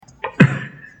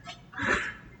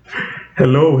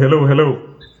Hello, hello, hello.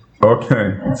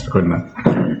 Okay, it's good now.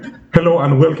 Hello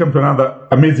and welcome to another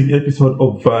amazing episode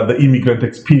of the Immigrant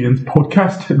Experience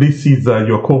podcast. This is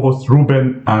your co-host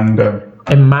Ruben and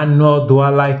Emmanuel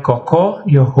Dualai Koko,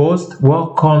 your host.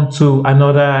 Welcome to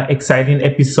another exciting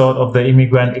episode of the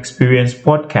Immigrant Experience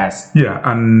podcast. yeah,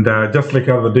 and just like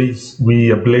other days,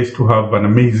 we are blessed to have an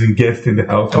amazing guest in the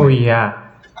house. Oh, yeah.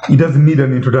 He doesn't need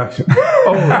an introduction.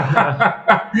 Oh,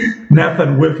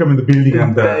 Nathan, welcome in the building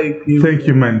and Thank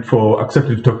you. man, for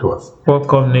accepting to talk to us.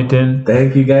 welcome, Nathan.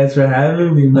 Thank you guys for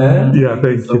having me, man. Yeah,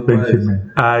 thank you,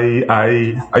 man.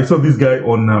 I saw this guy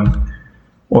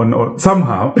on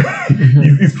somehow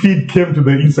his feed came to the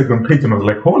Instagram page and I was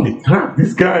like, holy crap,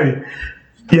 this guy,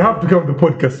 you have to come to the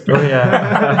podcast. Oh,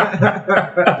 yeah.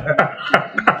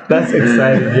 That's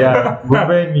exciting. Yeah.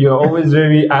 Ruben, you're always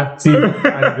very active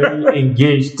and very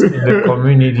engaged in the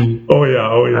community. Oh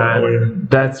yeah.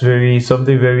 That's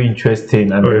something very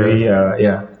interesting and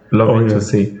lovely to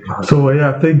see. So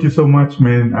yeah, thank you so much,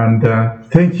 man, and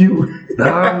thank you.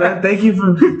 Nah, man, thank you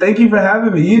for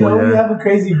having me. You know, we have a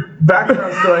crazy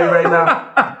background story right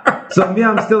now. So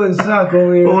I'm still in shock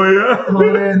over here.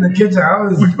 Over there in the kitchen.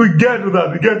 We get to that.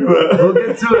 We'll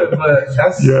get to it, but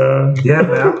that's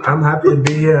man. I'm happy to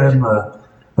be here.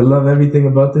 I love everything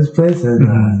about this place,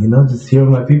 and just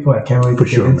hearing my people. I can't wait to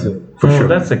get into it. For sure.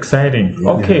 That's exciting.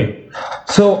 Yeah. Okay,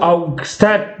 so I'll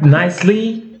start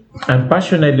nicely and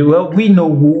passionately. Well, we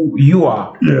know who you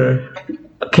are. Yeah.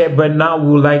 Okay, but now we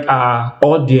would like our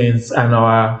audience and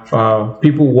our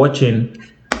people watching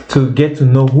to get to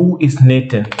know who is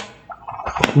Nathan.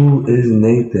 Who is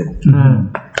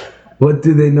Nathan? What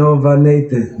do they know about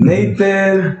Nathan?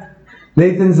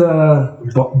 Nathan's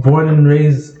born and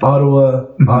raised Ottawa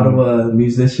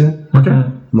musician. Okay.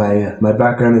 My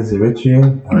background is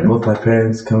Eritrean. Both my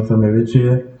parents come from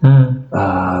Eritrea.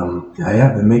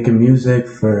 I've been making music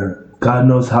for God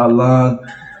knows how long.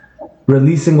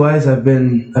 Releasing wise, I've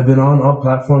been on all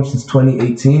platforms since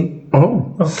 2018.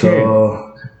 Oh, okay.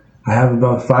 So I have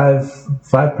about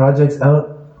five projects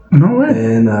out. No way.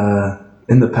 And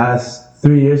in the past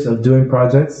 3 years of doing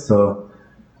projects, so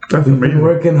That's we've amazing. been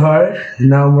working hard.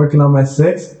 Now I'm working on my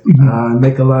sixth. I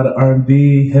make a lot of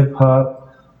R&B, hip hop,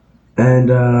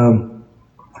 and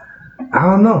I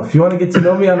don't know. If you want to get to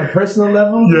know me on a personal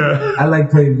level, Yeah. I like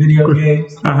playing video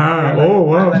games. Oh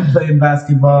wow. I like playing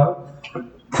basketball.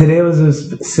 Today was a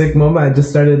sick moment. I just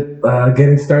started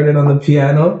getting started on the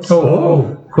piano.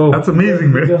 Oh, cool. That's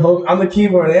amazing, man. On the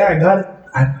keyboard. Yeah, I got it.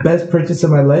 Best purchase of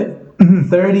my life.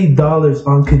 $30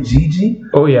 on Kijiji.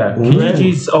 Oh yeah,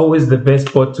 Kijiji is always the best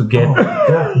spot to get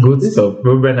good stuff.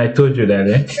 Ruben, I told you that,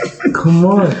 eh? Come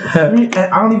on. I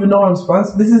don't even know I'm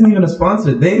sponsored. This isn't even a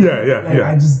sponsor.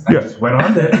 I just went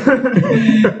on there.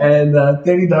 And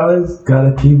 $30, got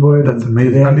a keyboard. That's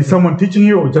amazing. Yeah. And is someone teaching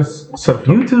you or just self?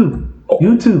 YouTube.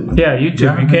 Yeah, YouTube.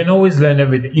 Yeah. You can always learn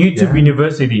everything. YouTube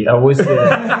University. I always say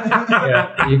that.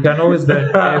 Yeah, you can always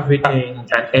learn everything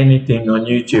and anything on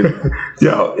YouTube.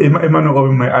 Yeah, Emmanuel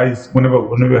opened my eyes whenever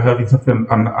we're having something,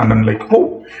 and I'm like,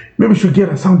 oh, maybe we should get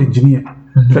a sound engineer.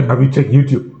 Like, have you checked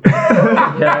YouTube?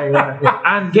 Yeah.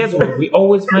 And guess what? We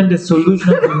always find the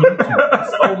solution on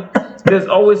YouTube. There's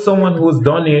always someone who's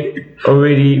done it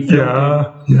already.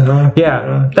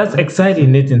 Yeah. That's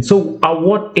exciting, Nathan. So, at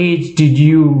what age did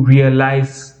you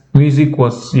realize music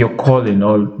was your calling,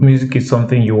 or music is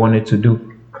something you wanted to do?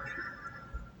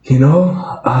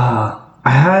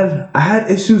 I had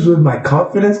issues with my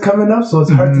confidence coming up, so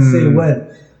it's hard to say when.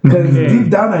 Because deep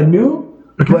down I knew,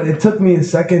 but it took me a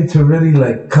second to really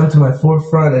come to my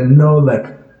forefront and know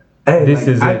hey,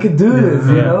 I could do this,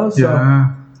 you know? So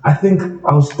I think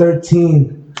I was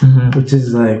 13, which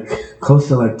is close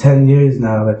to 10 years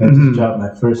now. I just dropped my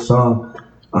first song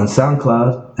on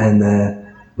SoundCloud, and then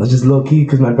it was just low key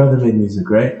because my brother made music,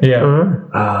 right? Yeah.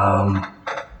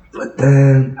 But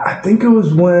then I think it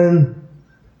was when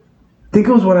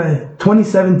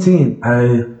 2017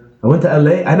 I went to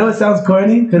LA. I know it sounds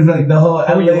corny because the whole LA.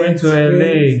 Oh, you went to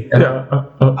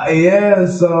LA. Yeah,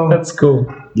 so that's cool.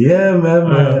 Yeah,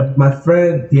 man. My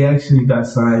friend, he actually got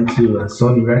signed to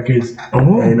Sony Records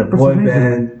and a boy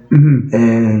band.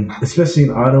 And especially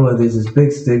in Ottawa, there's this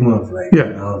big stigma of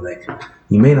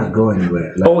you may not go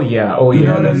anywhere.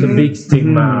 There's a big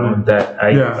stigma on that.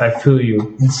 I feel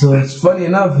you. And so it's funny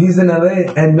enough, he's in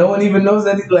LA and no one even knows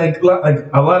that he,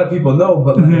 a lot of people know,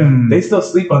 but they still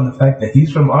sleep on the fact that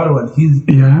he's from Ottawa and he's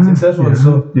successful. And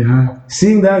so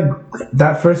seeing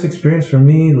that first experience for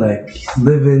me,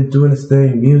 living, doing his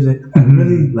thing, music, I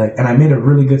really and I made a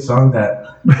really good song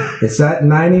that It's at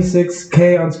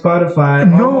 96K on Spotify.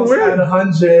 No almost way. at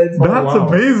 100. That's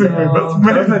amazing, man. That's That was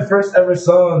amazing. my first ever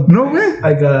song. No way.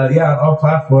 Like, yeah, on all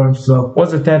platforms. So,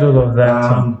 What's the title of that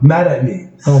song? Mad at Me.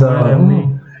 Oh, so, Mad at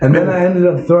Me. And then I ended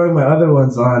up throwing my other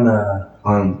ones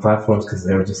on platforms because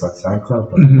they were just on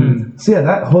SoundCloud. But, So yeah,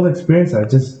 that whole experience,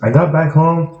 I got back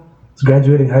home, was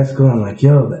graduating high school, and I'm like,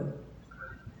 yo,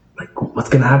 like what's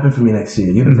gonna happen for me next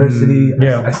year? University.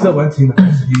 Yeah. I still went to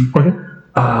university. Okay.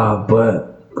 But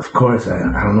of course, I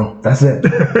don't know. That's it.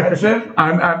 That trip.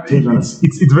 And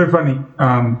it's very funny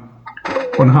on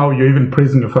how you're even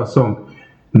praising your first song.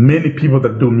 Many people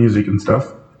that do music and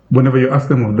stuff, whenever you ask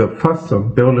them of the first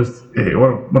song, they always, hey,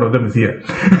 one of them is here.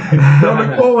 They're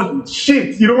like, oh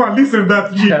shit, you don't want to listen to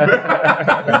that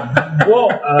shit. Well,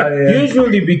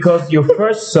 usually because your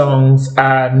first songs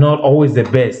are not always the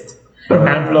best.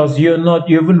 And plus, you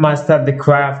haven't mastered the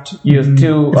craft. You're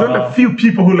still. There's only a few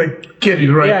people who like get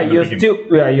it right. Yeah,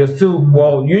 you're still.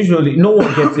 Well, usually no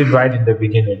one gets it right in the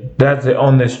beginning. That's the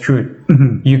honest truth.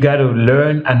 You got to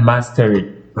learn and master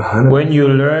it. 100%. When you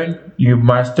learn, you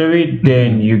master it,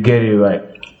 then you get it right.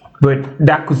 But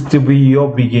that could still be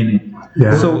your beginning.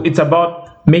 Yeah. So it's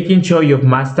about making sure you've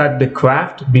mastered the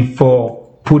craft before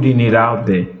putting it out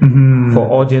there for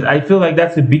audience. I feel like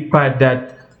that's a big part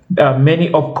that many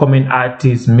upcoming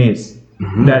artists miss.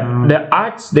 That the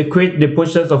arts, the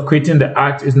process of creating the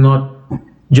art is not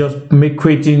just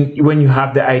creating when you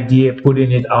have the idea,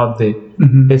 putting it out there.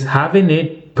 It's having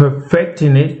it,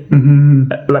 perfecting it,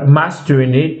 like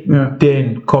mastering it,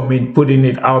 then putting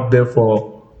it out there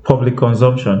for public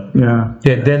consumption.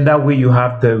 Then that way you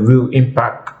have the real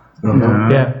impact.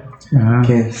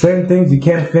 Certain things you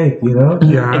can't fake, you know?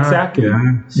 Exactly.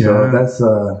 So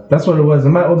that's what it was.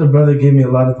 And my older brother gave me a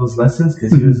lot of those lessons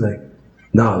because he was like,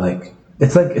 no, like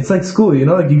it's like school, you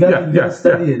know, like you gotta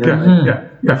study it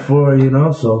before, you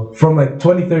know. So from like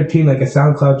 2013, like a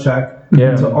SoundCloud track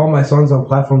to all my songs on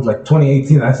platforms like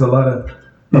 2018, that's a lot of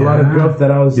growth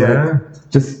that I was like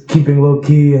just keeping low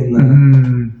key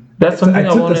and that's something I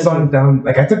took the song down.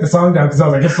 Like I took the song down because I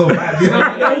was like, it's so bad. You know?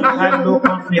 I had no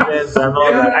confidence and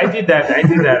all that. I did that.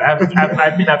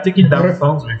 I've taken down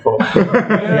songs before.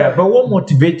 But what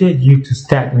motivated you to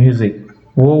start music?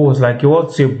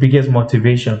 What's your biggest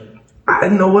motivation? I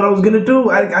didn't know what I was gonna do.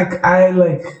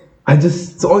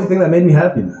 It's the only thing that made me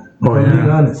happy, man. If I'm being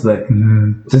honest, like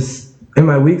just in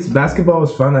my weeks, basketball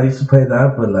was fun. I used to play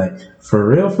that, but like for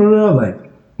real, like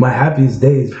my happiest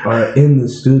days are in the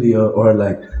studio or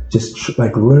like just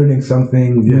like learning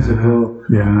something musical.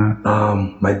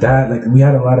 My dad, like we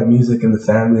had a lot of music in the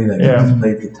family. Like he just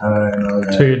played guitar and all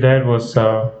that. So your dad was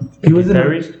he was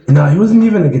guitarist? No, he wasn't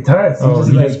even a guitarist.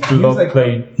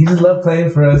 He just loved playing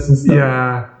for us and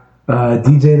stuff.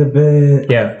 DJ'd a bit.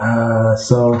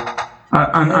 So.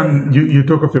 And you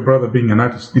talk of your brother being an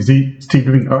artist. Is he still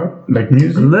doing art, like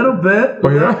music? A little bit. Oh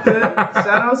yeah. Shout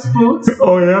out Spooks.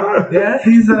 Oh yeah. Yeah,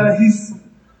 he's doing his thing.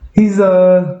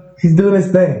 He's doing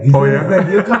his thing.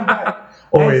 He'll come back.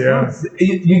 Spooks,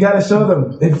 you gotta show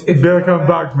them. If they'll come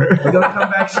back, man. They're gonna come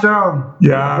back strong.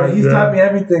 He's taught me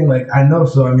everything. Like I know.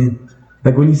 So I mean,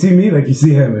 like when you see me, like you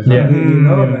see him. You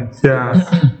know. Like,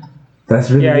 that's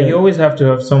really. Yeah, good. you always have to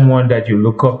have someone that you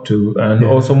look up to, and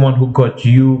or someone who got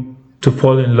you to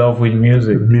fall in love with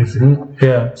music.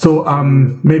 Yeah. So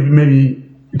maybe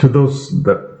to those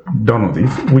that don't know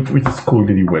this, which school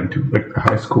did you went to? Like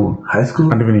high school? High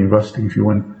school? And even university if you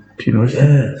went to university?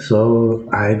 Yeah. So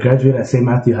I graduated at St.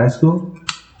 Matthew High School.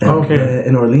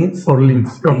 In Orleans.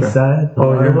 East side.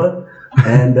 Ottawa.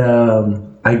 And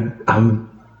I'm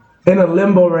in a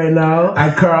limbo right now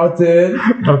at Carleton.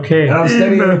 Okay. And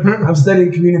I'm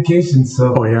studying communications.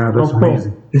 So that's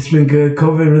amazing. It's been good.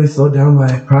 COVID really slowed down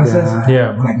my process.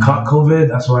 Yeah. When I caught COVID,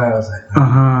 that's why I was like,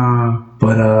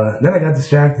 But then I got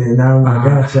distracted, and now I'm like,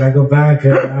 God, should I go back?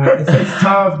 It's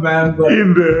tough, man. But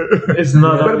it's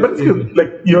not. But it's good.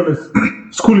 Like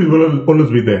school will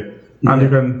always be there, and you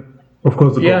can, of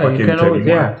course, go back you can always.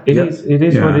 It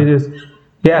is what it is.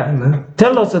 Yeah.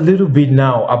 Tell us a little bit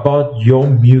now about your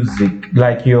music,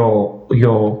 like your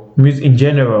music in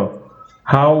general.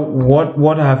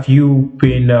 What have you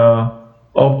been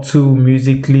up to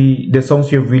musically? The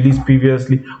songs you've released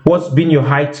previously. What's been your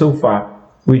height so far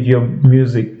with your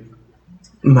music?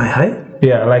 My height?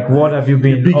 Yeah, like what have you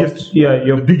been?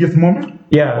 Your biggest moment?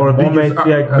 Yeah, or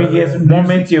biggest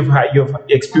moment you've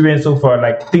experienced so far,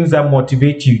 like things that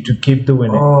motivate you to keep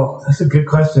doing it. Oh, that's a good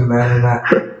question, man.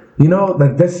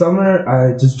 like this summer,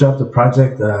 I just dropped a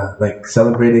project, like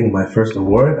celebrating my first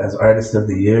award as Artist of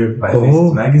the Year by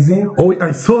Faces Magazine. Oh,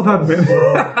 I saw that, man.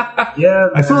 Yeah,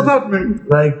 I saw that, man.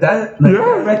 Like that,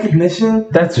 that recognition.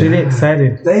 That's really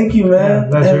exciting. Thank you, man.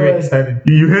 That's very exciting.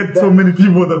 You had so many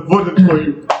people that voted for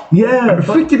you. Yeah, And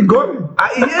freaking got it.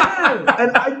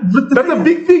 That's a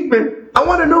big thing, man. I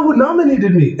want to know who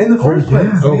nominated me in the first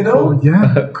place. You know,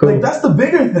 Cool. like that's the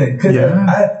bigger thing. Cause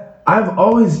I've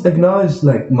always acknowledged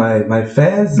like my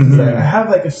fans. Like, I have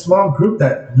like a small group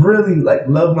that really like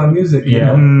love my music. You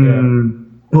know?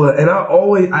 But and I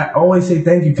always say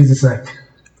thank you because it's like.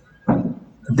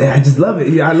 I just love it.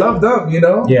 Yeah, I love them, you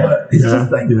know? Yeah. But it's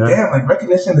just like, damn, like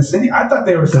recognition in the city. I thought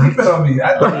they were sleeping on me.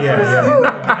 I thought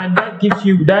And that gives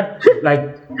you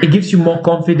it gives you more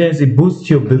confidence. It boosts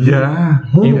your belief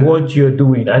in what you're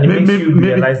doing. And it makes you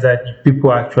realize that people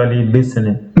are actually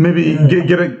listening. Maybe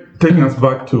taking us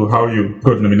back to how you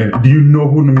got nominated. Do you know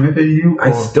who nominated you?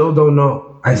 I still don't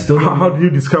know. How did you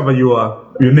discover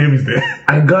your name is there?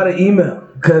 I got an email.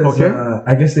 Because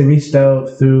I guess they reached out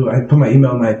through, I put my email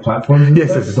on my platform.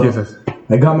 Yes.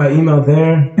 I got my email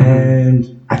there and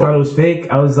I thought it was fake.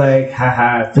 I was like,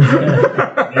 haha.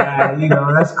 Yeah,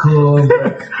 that's cool.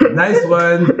 Like, nice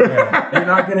one. You're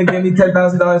not going to give me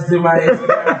 $10,000 through my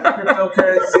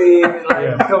cryptocurrency.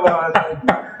 Like, come on. Like,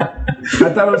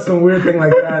 I thought it was some weird thing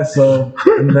like that. So,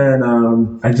 and then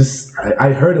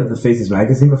I heard of the Faces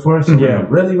magazine before. So when I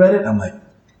really read it, I'm like,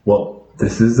 whoa.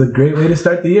 This is a great way to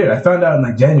start the year. I found out in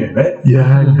like January, right?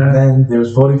 Yeah. And then there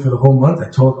was voting for the whole month. I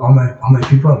told all my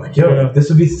people, I'm like, yo, this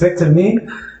would be sick to me.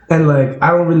 And like,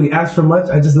 I don't really ask for much.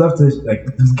 I just love to like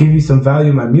just give you some value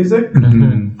in my music.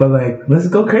 But like, let's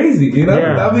go crazy,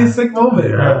 That'd be a sick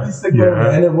moment. That'd be a sick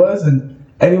moment. And it was. And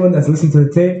anyone that's listened to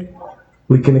the tape,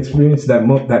 we can experience that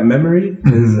memory.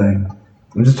 Because like,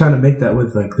 I'm just trying to make that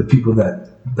with like the people that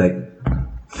like.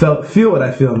 Feel what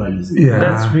I feel in my music.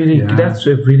 That's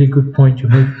a really good point you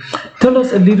made. Tell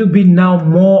us a little bit now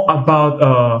more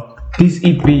about this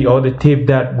EP or the tape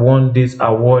that won this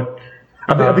award.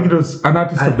 I think it was an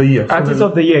Artist of the Year. Artist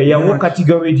of the Year. Yeah. What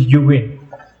category did you win?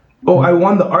 Oh, I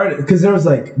won the art because there's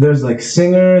like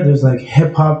singer, there's like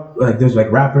hip hop, like there's like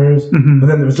rappers, but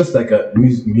then there was just like a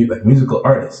musical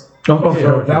artist. Okay.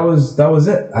 That was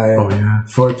it.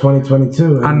 For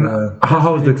 2022. And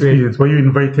how was the experience? Were you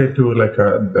invited to like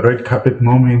a red carpet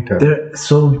moment?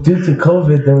 So due to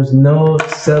COVID, there was no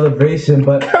celebration.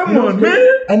 But come on, man!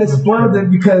 And it spoiled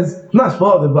it because not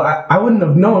spoiled it, but I wouldn't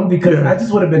have known because I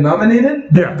just would have been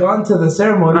nominated, gone to the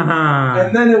ceremony,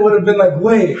 and then it would have been like,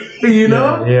 wait,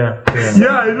 Yeah,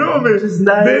 I know, man. Which is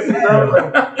nice,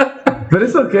 But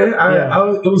it's okay.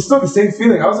 It was still the same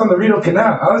feeling. I was on the Rideau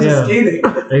Canal. I was just skating,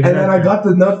 and then I got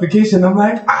the notification. I'm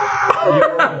like,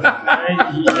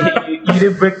 you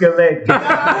didn't break your leg.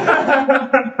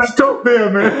 Stop there,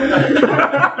 man.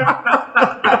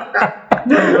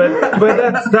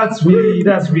 but that's really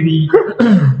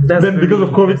then because of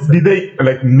COVID, did they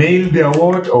like mail the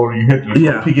award or you had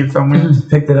to pick it somewhere?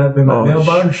 Picked it up in my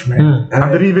mailbox, man.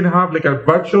 And did they even have like a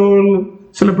virtual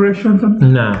celebration or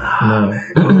something? No.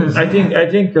 I think I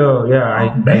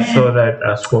saw that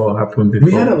as well happen before.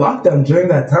 We had a lockdown during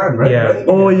that time, right? Yeah.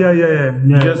 Oh yeah.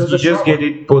 You just get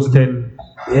it posted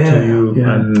to you,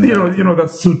 and you know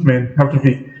that suit, man. Have to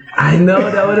be. I know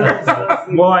that would have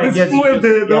been. Well, I guess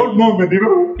the whole moment,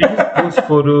 You just post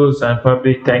photos and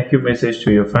public thank you message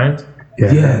to your fans.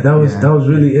 Yeah, that was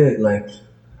really it. Like,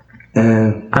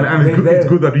 and it's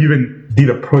good that you even did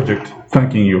a project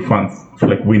thanking your fans for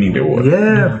like winning the award.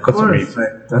 Yeah, of course.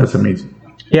 Amazing. That's amazing.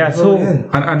 Yeah, so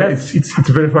and it's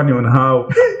very funny on how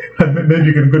maybe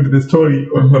you can go to the story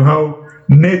on how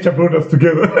nature brought us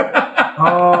together.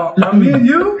 Me and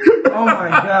you? Oh my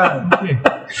God.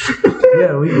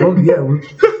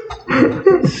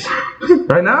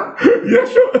 Right now? Yeah,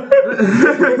 sure.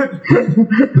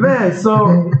 Man,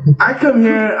 so I come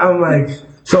here, I'm like,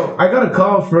 so I got a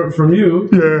call from you,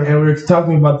 and we were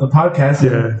talking about the podcast.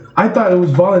 And I thought it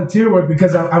was volunteer work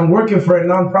because I'm working for a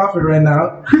nonprofit right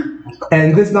now,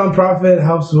 and this nonprofit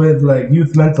helps with like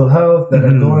youth mental health that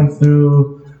are going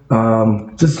through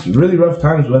just really rough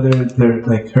times, whether they're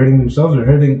like hurting themselves or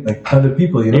hurting like other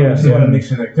people. You know, I just want to make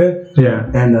sure they're good.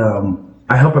 And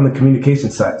I help on the communication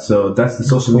side, so that's the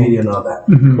social media and all that.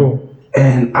 Cool.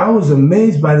 And I was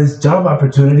amazed by this job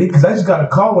opportunity because I just got a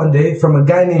call one day from a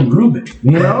guy named Ruben,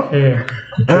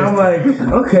 And I'm like,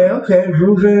 okay,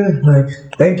 Ruben, like,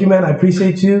 thank you, man, I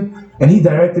appreciate you. And he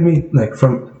directed me like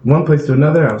from one place to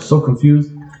another. I was so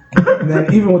confused. And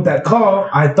then even with that call,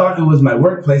 I thought it was my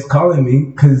workplace calling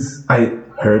me because I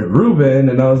heard Ruben,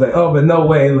 and I was like, oh, but no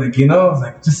way, like, I was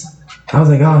like, just I was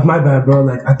like, oh, my bad, bro.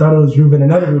 Like, I thought it was Ruben,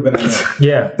 another Ruben.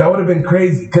 Yeah. That would have been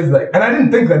crazy. Because, like, and I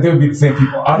didn't think that they would be the same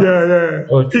people. Yeah.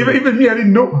 Oh, Even me, I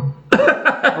didn't know.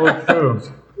 Oh, true.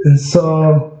 And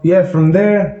so, yeah, from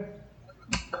there,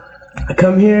 I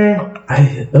come here.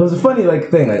 It was a funny, like,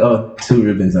 thing. Like, oh, 2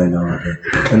 Rubens I know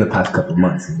in the past couple of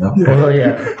months, you know? Oh,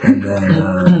 yeah. And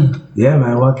then, yeah,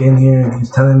 man, I walk in here and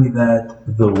he's telling me that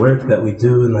the work that we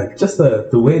do and, like, just the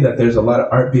way that there's a lot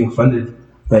of art being funded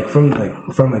from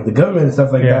the government and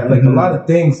stuff like that. Like a lot of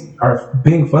things are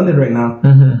being funded right now,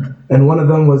 and one of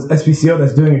them was SPCO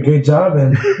that's doing a great job.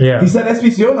 And he said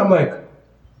SPCO, and I'm like,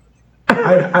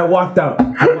 I walked out.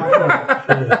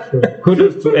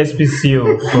 Kudos to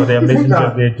SPCO for the amazing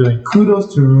job they're doing.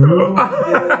 Kudos to Ru.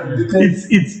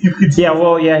 It's yeah.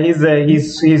 Well, yeah, he's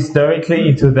directly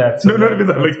into that. No, not even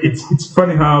that. Like it's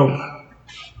funny how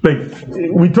like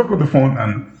we talk on the phone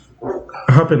and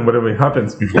happen whatever it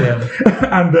happens before.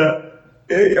 And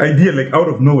idea like out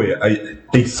of nowhere,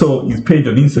 I saw his page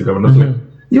on Instagram and I was like,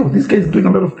 yo, this guy's doing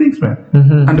a lot of things, man.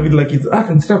 And with like his art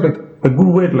and stuff, like a good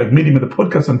way to like meet him at the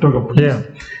podcast and talk about this.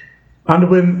 And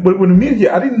when we meet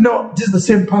here, I didn't know this is the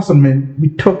same person, man. We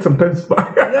talk sometimes. We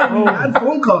had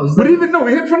phone calls. We didn't even know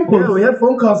we had phone calls. Yeah, we had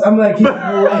phone calls. I'm like,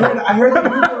 I heard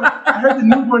the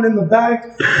newborn in the back.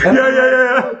 And I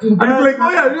was like, oh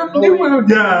yeah, you have a newborn.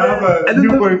 Yeah, I have a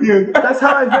newborn. Yeah. That's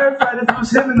how I verified if it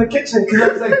was him in the kitchen, because I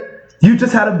was like, you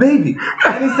just had a baby.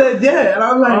 And he said, yeah. And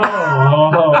I'm like,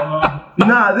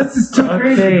 nah, this is too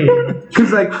crazy.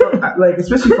 Because like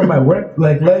especially for my work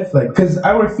life, because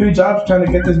I work 3 jobs trying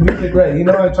to get this music right. You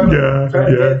know, I'm trying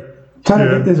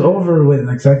to get this over with,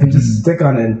 like, so I can just stick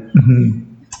on it.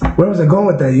 Where was I going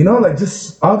with that? You know, like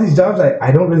just all these jobs,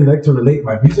 I don't really like to relate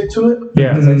my music to it.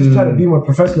 Because I just try to be more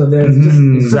professional there.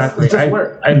 It's just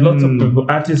work. And lots of people,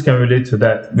 artists can relate to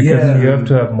that because you have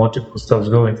to have multiple stuff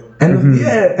going. And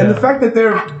the fact that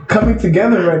they're coming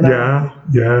together right now.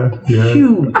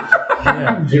 Huge.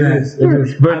 It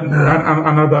is. But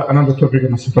another topic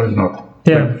on a separate note.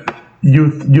 Like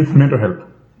youth mental health.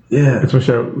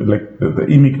 Especially like the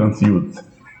immigrants youth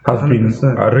has 100%.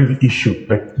 Been a real issue.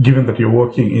 Like given that you're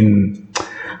working in,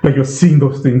 like you're seeing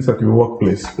those things at your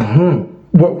workplace.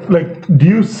 What, like, do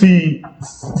you see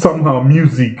somehow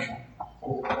music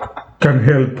can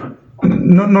help?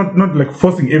 Not like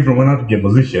forcing everyone out to be a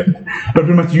musician, but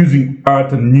pretty much using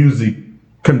art and music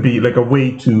can be like a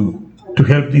way to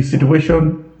help this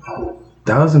situation.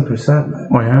 1000%, man.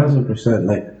 Oh yeah, 1000%.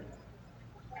 Like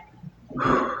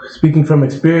speaking from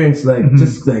experience, like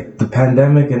just like the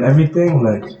pandemic and everything,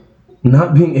 like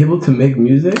not being able to make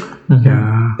music,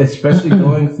 especially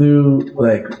going through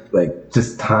like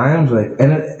just times, like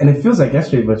and it feels like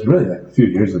yesterday, but it's really like a few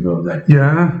years ago. Like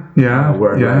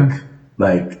where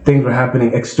like things were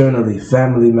happening externally,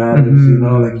 family matters, you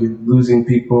know, like you're losing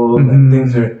people, like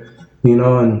things are, you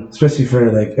know, and especially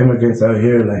for like immigrants out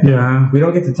here, like we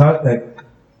don't get to talk. Like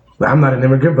I'm not an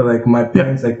immigrant, but like my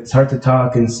parents, like it's hard to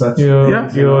talk and such.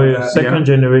 You're second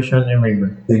generation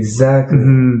immigrant. Exactly.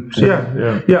 And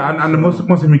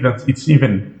most immigrants, it's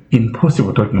even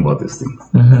impossible talking about these things,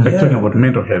 like talking about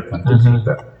mental health and things like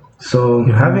that. So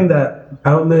having that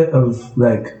outlet of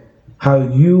like how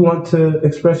you want to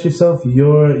express yourself,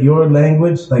 your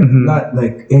language, like not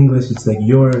like English, it's like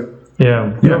your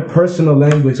personal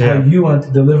language, how you want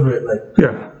to deliver it, like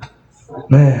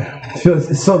man,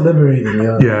 it's so liberating, you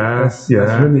know? That's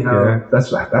really how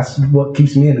that's what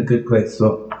keeps me in a good place.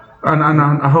 So and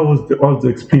how was all the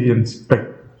experience like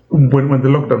when the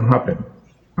lockdown happened?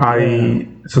 I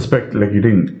suspect like you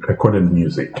didn't record any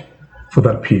music for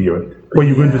that period. Were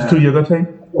you going to studio at that time?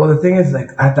 Well, the thing is,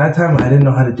 like at that time, I didn't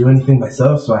know how to do anything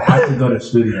myself, so I had to go to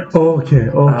studio. Okay.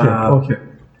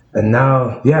 And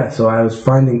now, so I was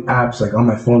finding apps like on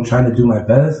my phone trying to do my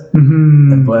best,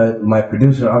 but my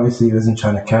producer obviously wasn't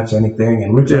trying to catch anything,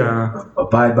 and we're trying to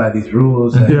abide by these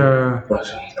rules, like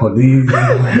police,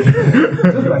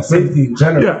 just like safety in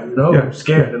general, you know, we're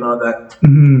scared and all that.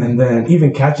 And then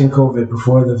even catching COVID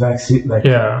before the vaccine, like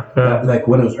like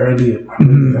when it was early,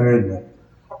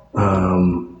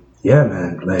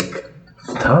 man, like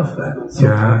it's tough, man. It's so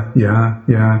tough.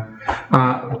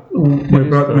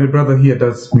 My brother here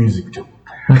does music too.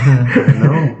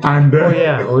 And and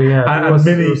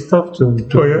many stuff too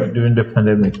during the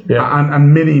pandemic.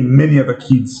 And many other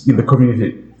kids in the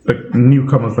community, like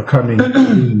newcomers, are coming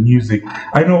in music.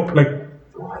 I know, like,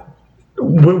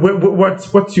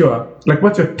 what's your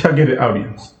targeted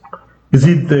audience? Is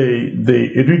it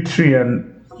the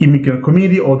Eritrean immigrant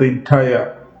community or the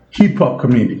entire hip hop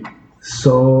community?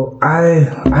 So I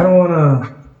don't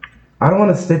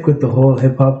want to stick with the whole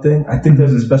hip hop thing. I think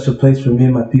there's a special place for me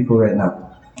and my people right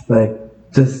now. Like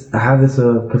I have this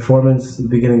performance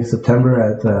beginning of September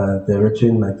at the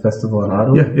Richmond festival in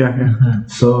Ottawa. Yeah.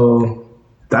 So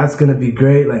that's gonna be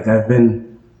great. Like I think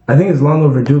it's long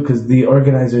overdue because the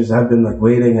organizers have been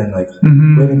waiting and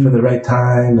waiting for the right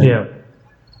time.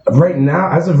 And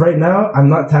as of right now, I'm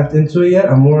not tapped into it yet.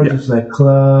 I'm more just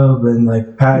club and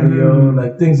patio,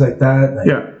 things like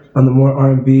that. On the more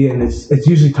R&B, and it's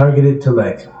usually targeted to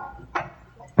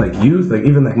youth,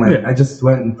 even I just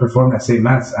went and performed at St.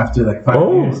 Matt's after 5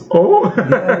 years.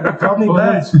 Yeah, they called me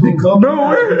back. No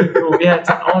way. Yeah, it's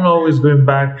an honor always going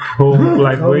back home,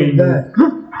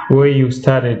 where you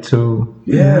started to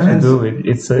do it.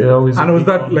 It's always. And was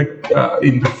that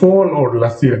in the fall or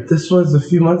last year? This was a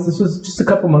few months. This was just a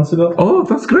couple months ago. Oh,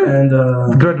 that's great. And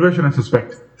graduation, I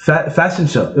suspect. Fashion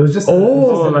show. It was just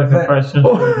a fashion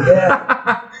show.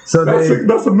 Yeah. So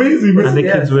that's amazing, man. And the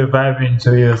kids were vibing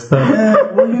to your stuff. Yeah,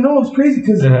 well, it was crazy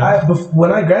because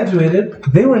when I graduated,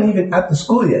 they weren't even at the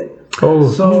school yet. Oh,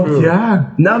 so true.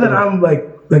 Now that I'm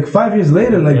 5 years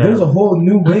later, there's a whole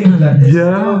new wave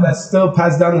that still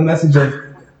passed down the message of,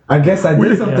 I guess I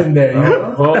did something there. You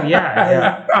know? Well,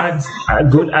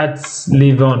 good ads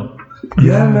live on.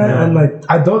 Yeah, man, and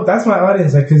I don't. That's my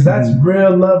audience, because that's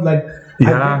real love. I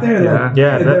get there,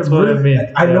 that's what I mean.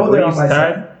 I know they're on my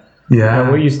side. Yeah,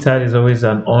 where you start is always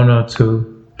an honor to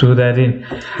do that in.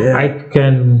 Yeah. I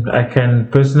can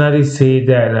personally say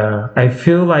that I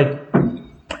feel like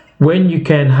when you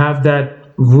can have that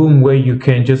room where you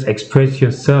can just express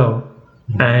yourself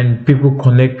and people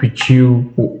connect with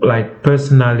you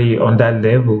personally on that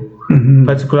level,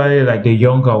 particularly the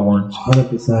younger ones.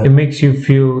 100%. It makes you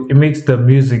feel. It makes the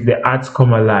music, the arts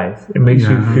come alive. It makes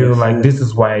you feel this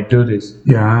is why I do this.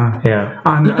 Yeah.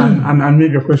 And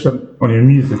maybe a question on your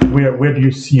music. Where do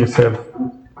you see yourself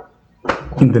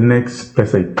in the next,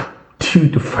 let's say, 2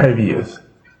 to 5 years?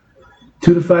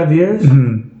 2 to 5 years?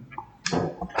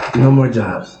 No more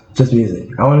jobs. Just music.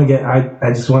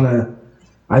 I just want to.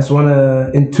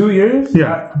 In 2 years.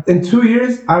 Yeah. In 2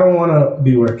 years, I don't want to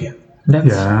be working.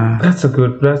 That's a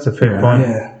fair point.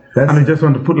 Yeah. And I just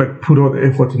want to put all the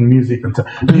effort in music and stuff.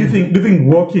 Do you think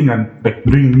working and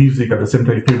doing music at the same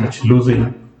time is pretty much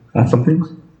losing on some things?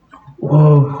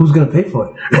 Well, who's gonna pay for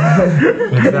it?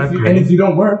 Exactly. And if you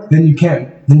don't work, then you can't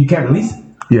release it.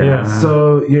 Yeah.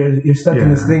 So you're stuck in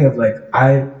this thing of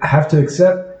I have to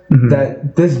accept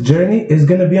that this journey is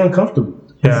gonna be uncomfortable.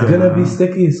 Yeah. It's gonna be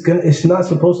sticky. It's not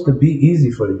supposed to be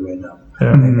easy for you right now.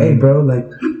 Yeah. Hey, bro,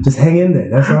 just hang in there.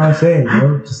 That's all I'm saying,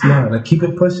 bro. Just keep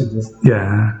it pushing. So,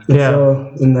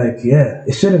 and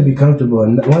it shouldn't be comfortable.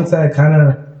 And once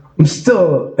I'm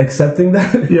still accepting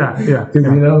that.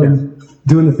 Because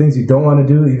doing the things you don't want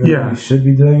to do, even though you should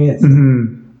be doing it.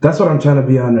 That's what I'm trying to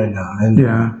be on right now. And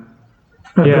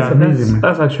that's amazing.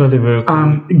 That's actually very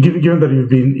cool. Given that you've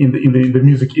been in the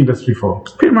music industry for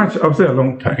pretty much, I would say, a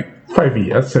long time, 5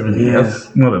 years, 7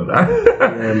 years, more than that.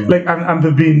 And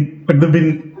there've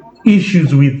been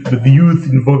issues with the youth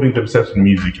involving themselves in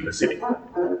music in the city.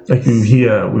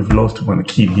 We've lost one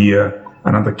kid here,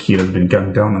 another kid has been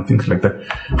gunned down and things like that.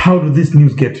 How did this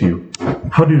news get to you?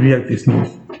 How do you react to this news?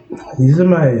 These are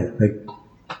my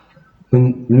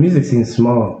when the music scene's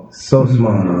small, so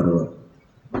small in Ottawa.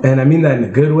 And I mean that in a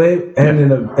good way, and in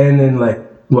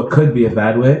what could be a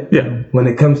bad way. Yeah. When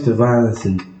it comes to violence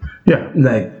and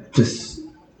just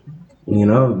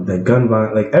gun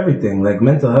violence, everything,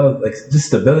 mental health, just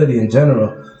stability in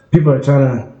general. People are trying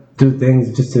to do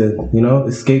things just to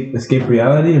escape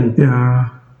reality. And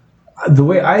the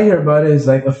way I hear about it is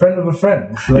a friend of a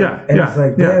friend. And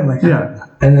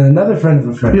then another friend of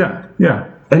a friend. Yeah.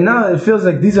 And now it feels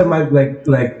like these are my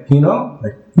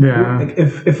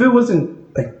if it wasn't.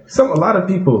 A lot of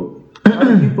people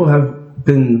have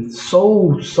been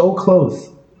so close.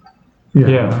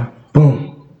 Yeah.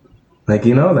 Boom. I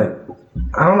don't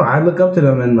know. I look up to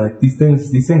them and these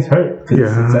things hurt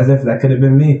because it's as if that could have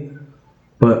been me.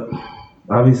 But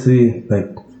obviously,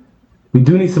 we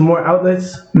do need some more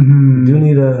outlets. We do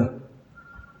need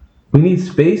we need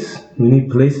space. We need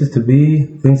places to be,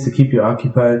 things to keep you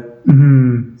occupied,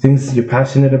 things you're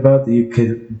passionate about that you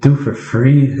could do for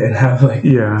free and have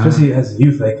especially as a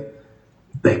youth,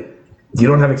 you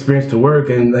don't have experience to work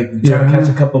and try to catch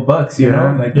a couple bucks,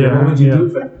 what would you do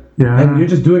for? And you're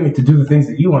just doing it to do the things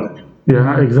that you want to do.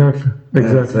 Yeah, exactly.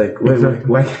 It's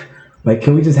why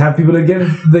can we just have people to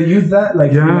give the youth that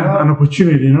an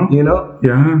opportunity,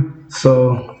 Yeah.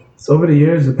 So over the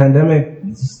years, the pandemic,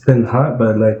 it's been hot,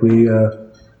 but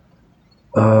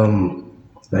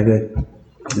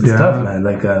it's tough, man.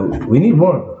 We need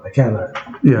more. I can't lie.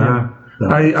 Yeah.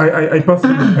 I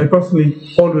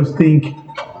personally always think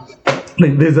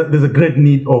there's a great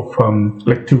need of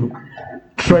to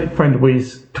try to find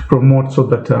ways to promote so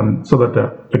that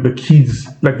like the kids,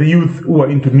 like the youth who are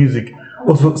into music,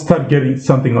 also start getting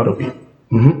something out of it.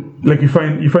 Like you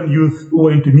find youth who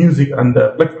are into music and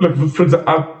like for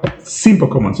example, simple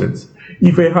common sense.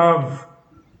 If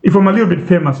I'm a little bit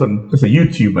famous on, let's say,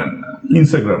 YouTube and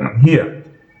Instagram and here,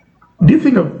 do you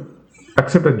think I've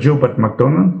accepted a job at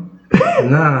McDonald's?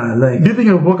 Nah, like. Do you think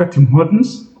I'll work at Tim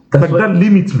Hortons? Like that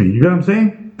limits me. You know what I'm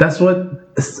saying? That's what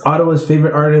Ottawa's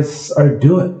favorite artists are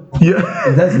doing. Yeah.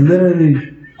 That's literally.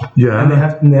 Yeah. And they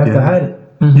have to hide it.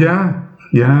 Yeah.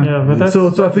 Yeah. But that's so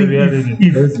I think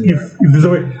if there's a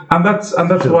way, and that's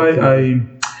why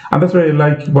I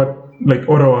like what like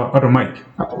Ottawa Mike.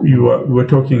 We were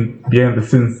talking behind the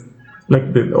scenes,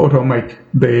 like the Ottawa Mike.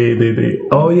 They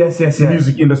oh yes.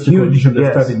 music industry condition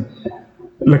they're studying.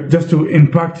 Like just to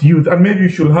impact youth, and maybe you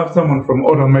should have someone from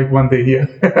Ottawa Mike one day here.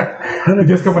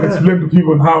 Just come and explain to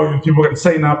people how people can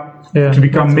sign up to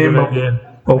become member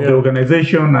of the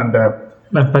organization and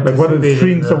like what are the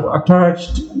strings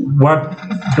attached, what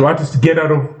do artists get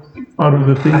out of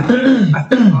the thing. I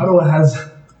think Ottawa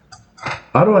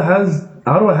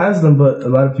has them, but a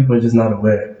lot of people are just not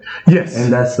aware. Yes,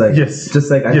 and that's like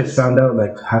just like I just found out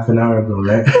like half an hour ago,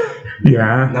 right?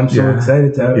 Yeah, and I'm so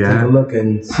excited to take a look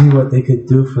and see what they could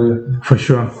do for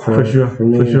sure, for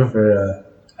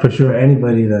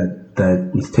anybody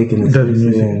that is taking this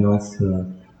seriously and wants to,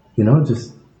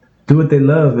 just do what they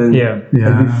love and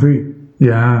be free.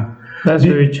 Yeah, that's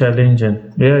very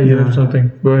challenging. Yeah, you have something.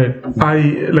 Go ahead.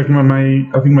 I like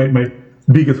I think my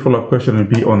biggest follow-up question would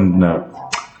be on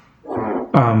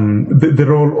the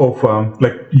role of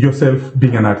like yourself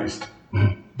being an artist.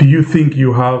 Do you think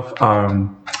you have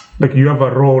like you have a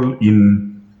role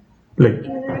in like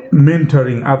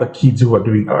mentoring other kids who are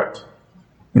doing art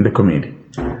in the community?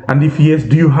 And if yes,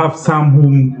 do you have some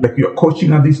whom like you're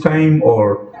coaching at this time,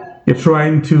 or you're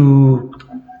trying to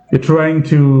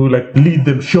like lead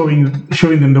them, showing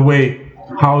them the way,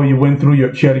 how you went through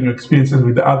your sharing your experiences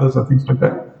with the others and things like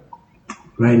that?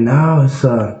 Right now, it's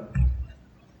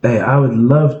hey, I would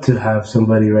love to have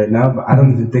somebody right now, but I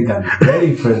don't even think I'm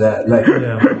ready for that. Like,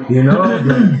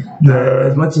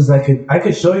 as much as I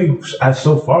could show you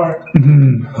so far.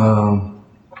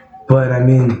 But I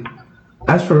mean,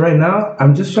 as for right now,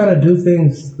 I'm just trying to do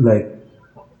things like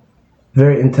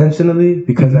very intentionally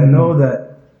because I know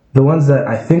that the ones that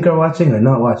I think are watching are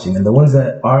not watching, and the ones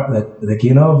that are like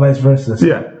vice versa. So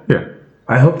yeah.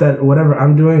 I hope that whatever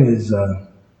I'm doing is.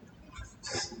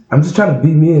 I'm just trying to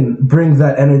be me and bring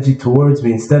that energy towards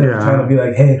me instead of trying to be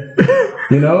like, hey,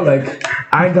 like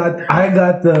I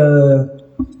got the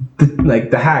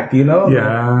like the hack,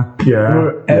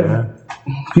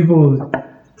 People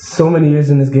so many years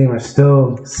in this game are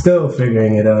still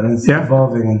figuring it out and it's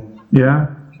evolving.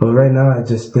 But right now I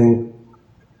just think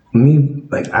me,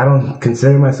 like, I don't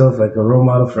consider myself like a role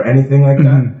model for anything like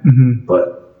that.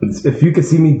 But if you could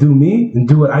see me do me and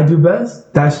do what I do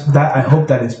best, that I hope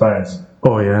that inspires.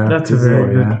 Oh yeah, that's a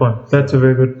very good point. That's a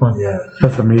very good point. Yeah,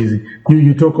 that's amazing.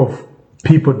 You talk of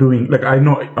people doing, like, I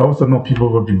also know people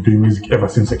who have been doing music ever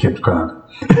since I came to Canada,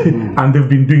 and they've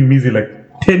been doing music like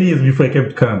 10 years before I came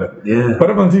to Canada. Yeah.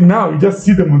 But up until now, you just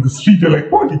see them on the street. You're like,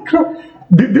 holy crap!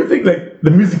 Do you think like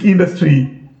the music industry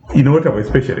in Ottawa,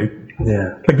 especially?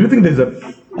 Yeah. Like, do you think there's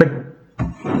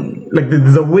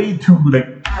a way to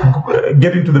like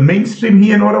get into the mainstream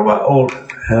here in Ottawa? Or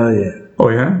hell yeah. Oh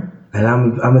yeah. And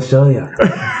I'm gonna show you.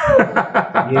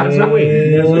 There's a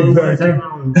way.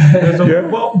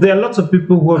 Well, there are lots of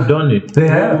people who have done it. They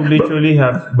have. Who literally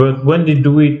have. But when they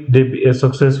do it, they are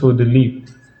successful, they leave.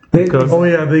 They go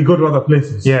to other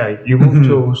places. Yeah, you move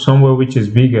to somewhere which is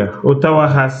bigger. Ottawa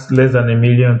has less than 1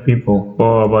 million people,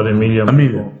 or about 1 million.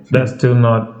 People. That's still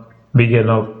not big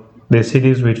enough. The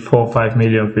cities with 4 or 5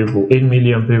 million people, 8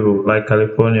 million people, like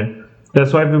California.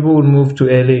 That's why people would move to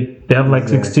LA. They have like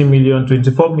 16 million,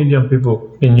 24 million people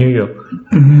in New York.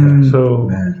 So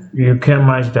you can't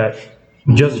match that.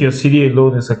 Just your city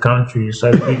alone is a country.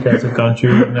 South Africa is a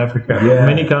country in Africa.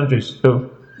 Many countries. So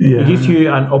it gives you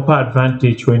an upper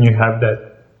advantage when you have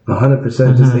that.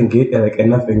 100%, just engage, like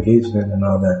enough engagement and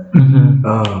all that.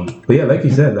 But yeah, like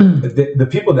you said, like,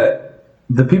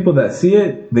 the people that see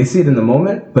it, they see it in the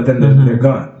moment, but then they're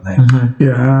gone. Like,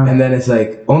 and then it's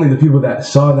like only the people that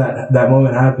saw that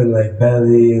moment happen, like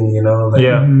Belly, and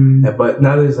but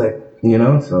now there's like,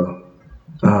 so.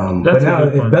 But now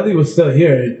if Belly was still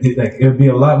here, it would be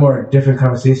a lot more different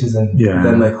conversations than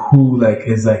like who like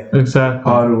is like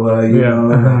Ottawa, like,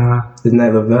 the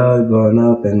Night Lavelle going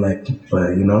up and like,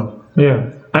 but Yeah,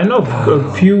 I know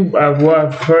a few. I've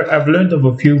learned of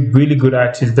a few really good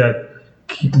artists that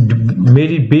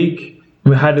made it big.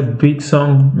 We had a big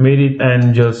song, made it,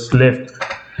 and just left.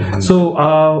 So,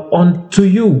 on to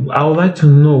you, I would like to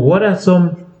know what are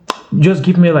some. Just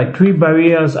give me like 3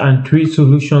 barriers and 3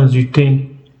 solutions you think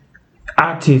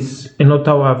artists in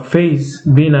Ottawa face,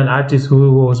 being an artist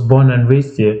who was born and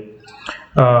raised here.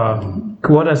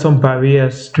 What are some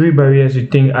barriers, 3 barriers you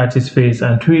think artists face,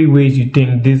 and 3 ways you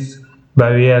think these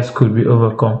barriers could be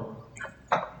overcome?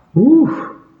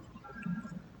 Ooh.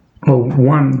 Oh,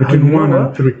 between 1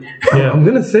 and 3. Yeah. I'm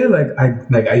gonna say like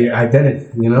your identity,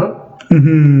 you know.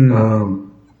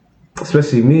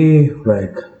 Especially me,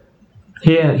 like.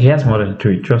 He has more than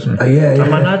 3, trust me. Yeah.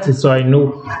 I'm an artist, so I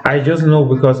know. I just know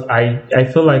because I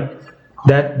feel like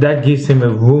that gives him a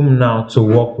room now to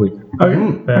work with.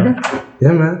 Okay.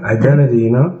 Yeah, man. Identity,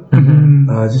 you know.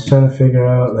 Just trying to figure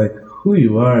out like who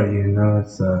you are. You know,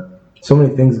 it's so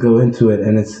many things go into it,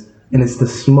 and it's the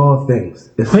small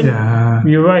things.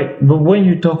 You're right, but when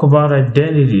you talk about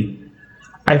identity,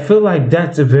 I feel like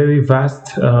that's a very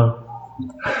vast.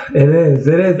 It is.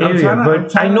 Area,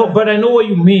 I know what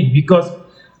you mean, because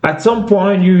at some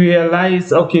point you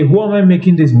realize, okay, who am I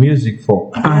making this music for?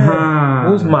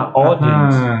 Who's my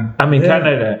audience? I'm in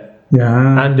Canada,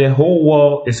 and the whole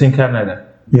world is in Canada.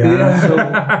 So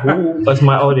who is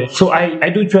my audience? So I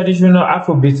do traditional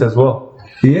Afrobeats as well.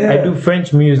 I do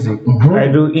French music. I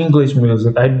do English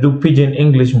music. I do Pidgin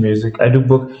English music. I do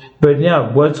book. But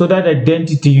so that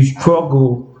identity, you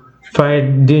struggle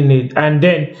finding it, and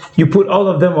then you put all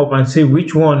of them up and say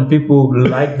which one people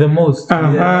like the most, which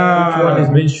one is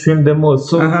being streamed the most.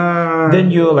 So then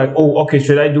you're like, oh, okay,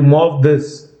 should I do more of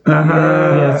this?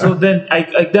 So then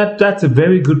that's a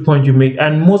very good point you make.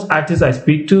 And most artists I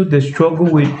speak to, they struggle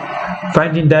with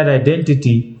finding that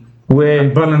identity where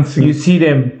balancing. You see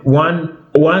them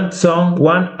one song,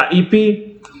 one EP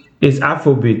is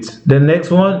Afrobeat, the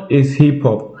next one is hip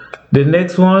hop, the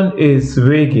next one is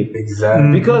reggae.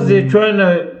 Exactly. Because they're trying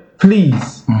to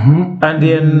please, and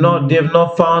they've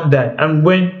not found that. And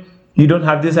when you don't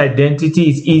have this identity,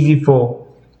 it's easy for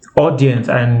audience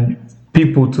and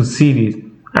people to see it.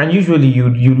 And usually you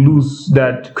lose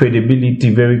that credibility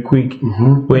very quick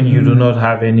when you do not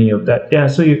have any of that. Yeah,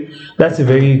 so that's a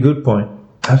very good point.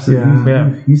 Absolutely.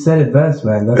 Yeah. You said it best,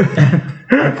 man.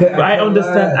 I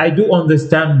understand. I do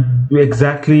understand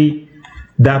exactly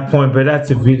that point, but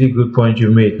that's a really good point you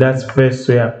made. That's first,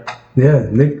 Yeah,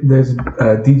 there's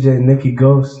DJ Nicky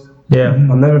Ghost. Yeah.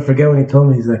 I'll never forget when he told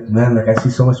me, he's like, man, like I see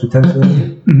so much potential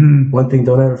in you. One thing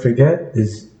don't ever forget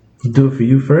is you do it for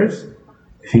you first.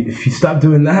 If you stop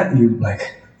doing that, you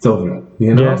like it's over.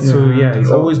 You know?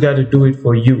 You always got to do it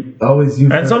for you. Always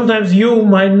you. And sometimes you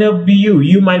might not be you.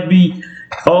 You might be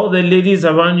all the ladies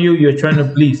around you you're trying to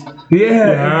please.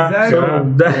 Exactly. So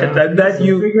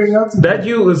that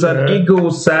you is an ego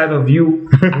side of you.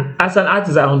 As an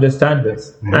artist, I understand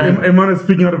this. I'm not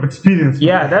speaking out of experience.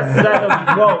 Yeah, that's side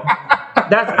of well,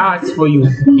 that's arts for you.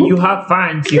 You have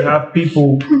fans, you have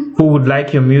people who would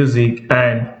like your music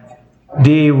and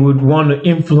they would want to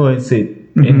influence it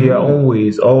in their own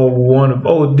ways,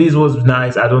 or this was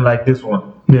nice, I don't like this one.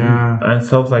 And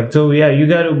stuff like so. Yeah, you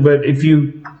gotta. But if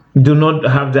you do not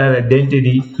have that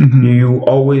identity, you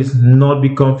always not be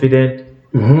confident.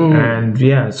 And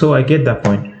so I get that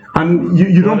point. And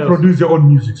you don't produce your own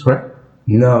music, right?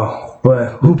 No,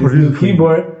 but who produces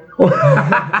keyboard?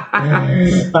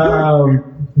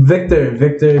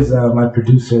 Victor is my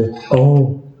producer.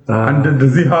 And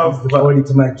does he have 40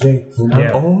 to my J? You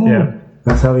know?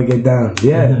 That's how we get down.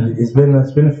 It's been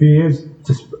a few years,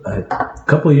 just a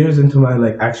couple of years into my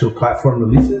like actual platform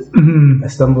releases. I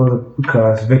stumbled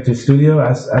across Victor's studio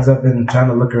as I've been trying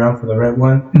to look around for the right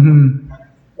one,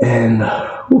 and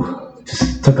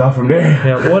just took off from there.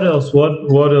 Yeah. What else? What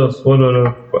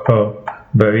other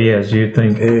barriers do you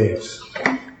think?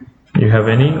 You have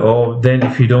any? Or then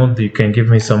if you don't, you can give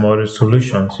me some other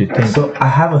solutions you think. So I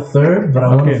have a third, but I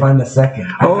want to find a second.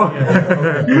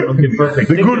 Okay, perfect.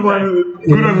 The good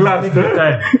one last.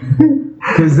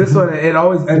 Because this one, it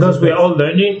always ends because we're all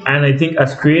learning, and I think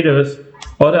as creators,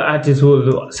 other artists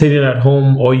who are sitting at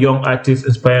home or young artists,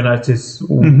 aspiring artists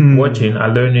watching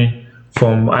are learning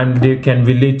from, and they can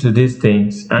relate to these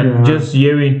things. And just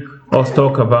hearing us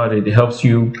talk about it helps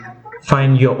you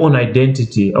find your own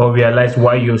identity or realize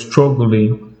why you're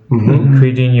struggling in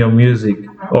creating your music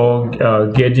or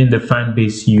getting the fan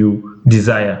base you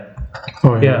desire.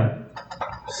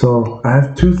 So I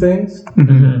have 2 things.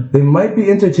 They might be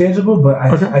interchangeable, but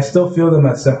I still feel them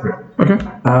as separate.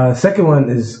 Second one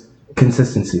is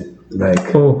consistency.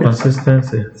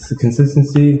 Consistency. It's the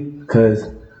consistency, because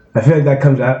I feel like that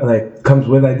comes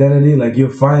with identity. Like you'll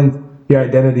find your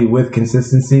identity with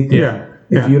consistency.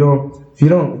 If you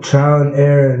don't trial and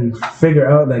error and figure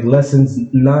out like lessons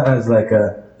not as like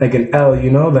a like an L,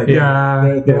 you know, like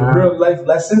they're real life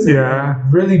lessons. Yeah.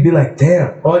 And really be like,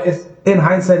 damn. Well, it's in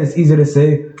hindsight, it's easier to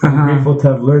say I'm grateful to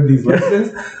have learned these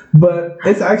lessons, but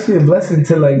it's actually a blessing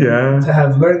to to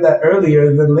have learned that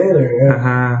earlier than later.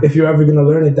 And if you're ever gonna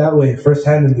learn it that way,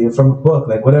 first-handedly or from a book,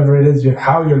 like whatever it is,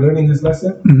 how you're learning this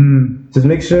lesson, just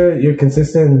make sure you're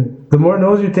consistent. The more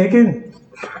no's you're taking,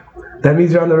 that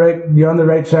means you're on the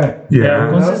right track.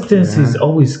 Consistency is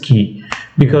always key,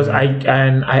 because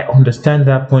I understand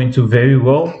that point too very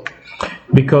well,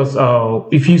 because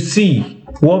if you see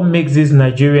what makes these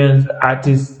Nigerian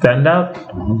artists stand out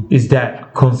is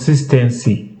that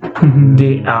consistency.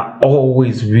 They are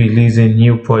always releasing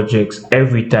new projects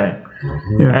every time.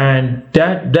 And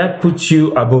that puts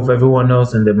you above everyone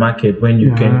else in the market when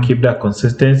you can keep that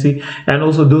consistency. And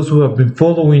also those who have been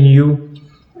following you,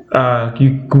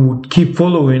 you could keep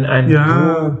following and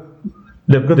grow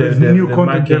the new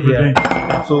content every day.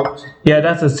 So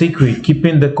that's a secret,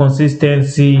 keeping the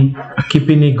consistency,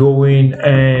 keeping it going,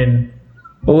 and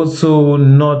also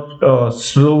not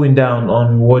slowing down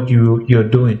on what you're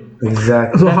doing.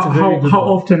 Exactly. So how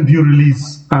often do you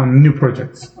release new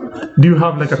projects? Do you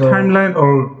have like a timeline,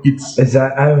 or it's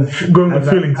going with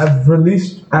feelings? I've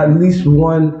released at least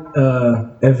one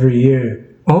every year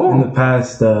in the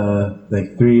past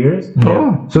 3 years.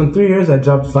 So in 3 years I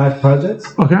dropped 5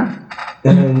 projects. Okay.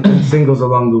 And singles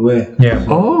along the way.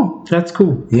 That's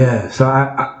cool. So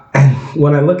and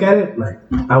when I look at it, like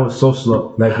I was so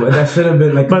slow. Like that should have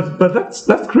been like. But that's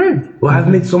great. Well, I've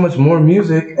made so much more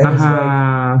music, and it's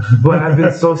like, but I've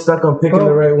been so stuck on picking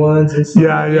the right ones.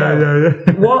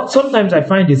 Well, sometimes I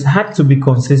find it's hard to be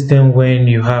consistent when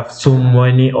you have so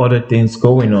many other things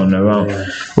going on around.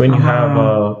 When you have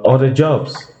other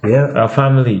jobs, a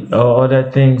family, or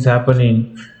other things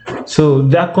happening. So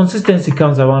that consistency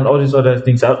comes around all these other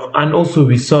things, and also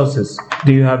resources.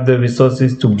 Do you have the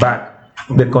resources to back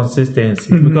the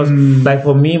consistency? Because like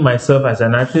for me myself as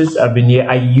an artist, I've been here,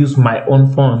 I use my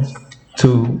own funds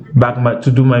to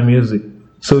do my music.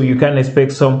 So you can't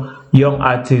expect some young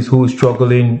artist who is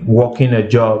struggling, working a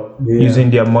job, using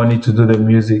their money to do the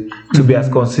music, to be as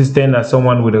consistent as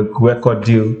someone with a record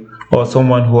deal, or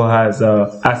someone who has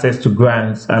access to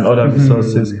grants and other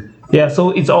resources.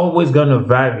 So it's always gonna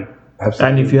vary. Absolutely.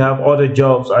 And if you have other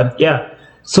jobs, and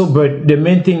but the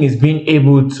main thing is being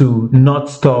able to not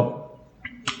stop,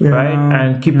 right,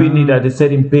 and keeping it at a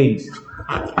certain pace.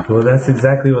 Well, that's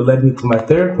exactly what led me to my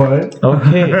third point.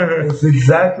 Okay. It's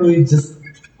exactly just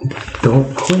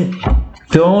don't quit.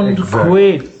 Don't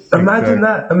quit. Imagine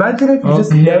that. Imagine if you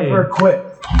just never quit.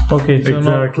 Okay, so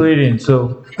not quitting.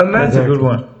 So that's a good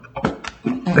one.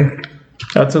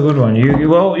 That's a good one.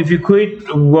 If you quit,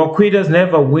 quitters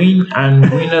never win,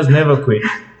 and winners never quit.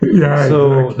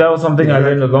 That was something I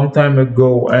learned a long time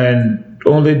ago, and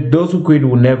only those who quit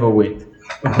will never win.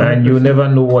 And you never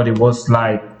know what it was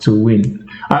like to win.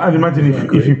 I'd imagine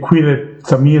if you quit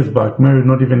some years back, maybe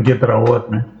not even get that award,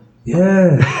 man.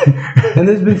 And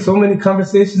there's been so many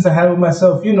conversations I had with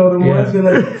myself. You know the ones you're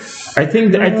like. I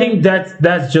think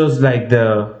that's just like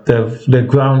the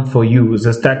ground for you. It's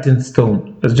a starting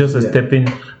stone. It's just a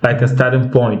starting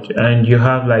point, and you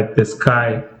have like the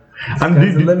sky. And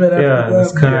the limit after the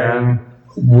sky.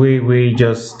 We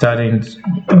just starting.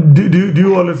 Do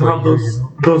you always have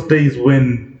those days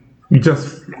when you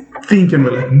just think and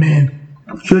we're like, man,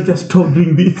 should I just stop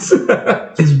doing this?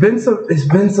 It's been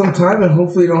some time, and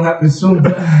hopefully it don't happen soon.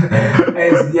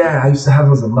 I used to have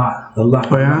those a lot.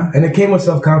 And it came with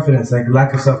self-confidence, like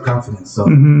lack of self-confidence. So,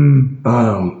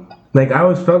 like I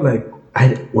always felt like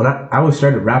I always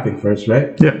started rapping first,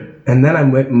 right? And then I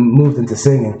moved into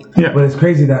singing. But it's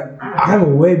crazy that I'm a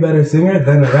way better singer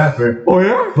than a rapper.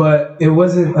 But it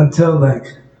wasn't until like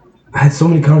I had so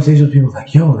many conversations with people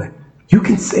like, yo, like you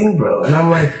can sing, bro. And I'm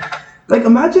like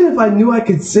imagine if I knew I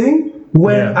could sing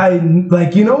when I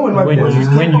like when my voice was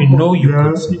when you know you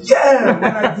can sing.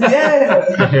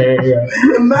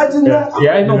 Imagine that.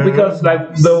 I know, because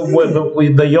like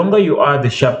the younger you are, the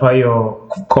sharper your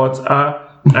chords are,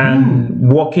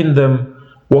 and working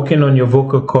on your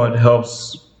vocal cord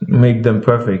helps make them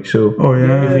perfect. So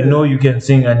if you know you can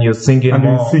sing and you're singing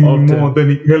more, then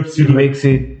it helps you.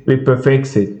 It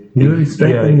perfects it. You really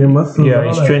strengthen your muscles.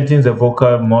 It strengthens the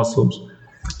vocal muscles.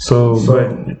 So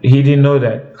but he didn't know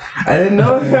that. I didn't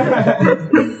know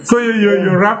that. So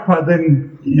you're a rapper,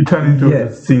 then you turn into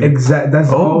a singer. Exactly.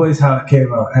 That's always how it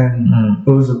came out, and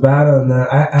it was a battle. And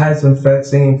I had some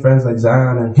singing friends like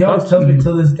Zion, and he always tells me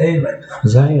till this day, like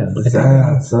Zion.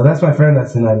 So that's my friend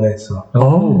that's in LA. So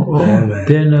man.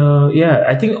 Then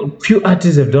I think a few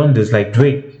artists have done this, like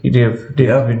Drake.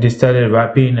 They started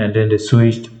rapping and then they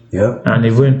switched. And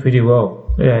it went pretty well.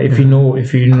 Yeah, if you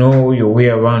know your way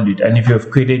around it, and if you've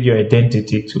created your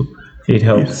identity too, it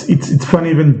helps. It's funny.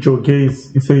 Even Joe Gaze,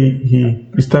 you say he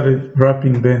started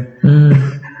rapping then.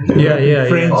 Yeah.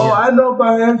 French. Oh, I know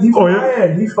about him. He's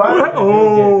fired. He's fired.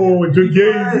 Oh, Joe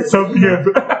Gaze, something else.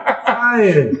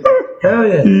 Fired. Hell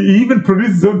yeah. He even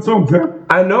produced his own songs. Huh?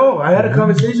 I know. I had a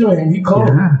conversation with him. He cold.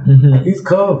 Yeah. He's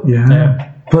cold. Yeah.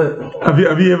 But Have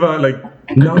you ever like?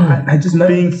 no, I just met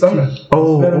him in the summer.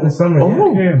 Oh, Met him in the summer.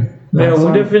 oh. Yeah,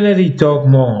 we'll definitely talk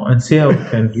more and see how we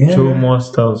can show more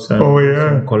stuff and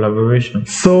some collaboration.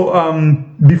 So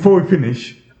before we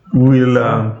finish, we'll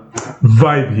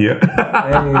vibe here.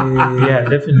 Yeah,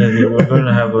 definitely. We're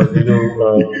gonna have a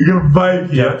little You're gonna vibe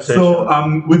here. So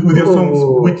with your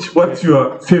songs, what's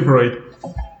your favorite?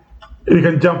 You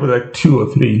can jump with like 2 or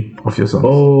 3 of your songs.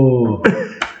 Oh.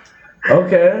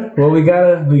 Okay. Well, we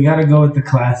gotta go with the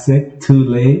classic. Too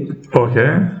Late.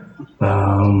 Okay.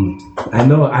 I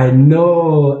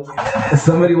know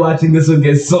somebody watching this will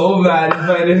get so mad if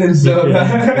I didn't show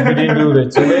that. If you didn't do the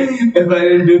Too Late. If I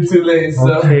didn't do Too Late.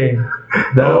 So Okay.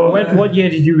 What year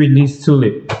did you release Too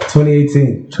Late?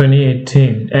 2018.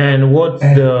 2018. And what's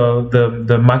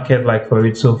the market like for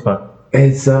it so far?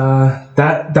 It's that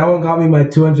one got me my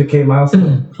 200K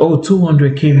milestone. Oh,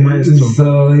 200K milestone.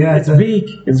 So yeah, It's big.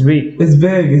 It's big. It's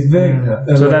big.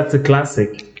 So that's a classic.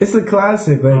 It's a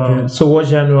classic. Like So what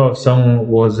genre of song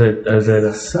was it? Is it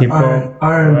hip hop,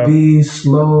 R&B,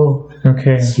 slow,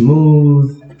 Okay.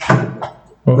 smooth,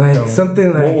 like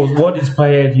something like. What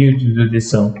inspired you to do this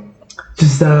song?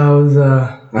 Just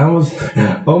I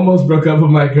almost broke up with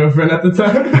my girlfriend at the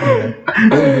time.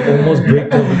 Almost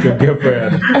break up with your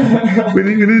girlfriend. We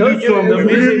need this song. We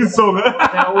need this song.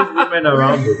 There are always women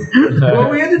around you. Well,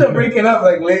 we ended up breaking up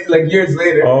like years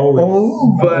later.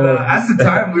 But at the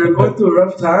time we were going through a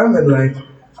rough time, and like,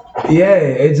 yeah,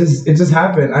 it just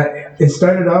happened. It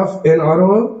started off in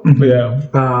Ottawa. Yeah.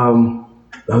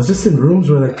 I was just in rooms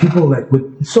where like people like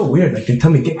it's so weird. Like they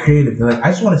tell me get creative. They're like,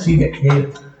 I just want to see you get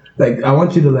creative. Like I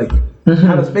want you to like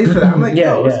have a space for that. I'm like,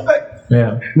 respect.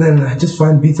 Yeah. And then I just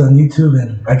find beats on YouTube,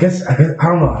 and I guess I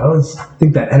don't know. I always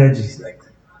think that energy's like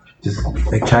just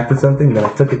like attracted something. Then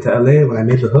I took it to LA when I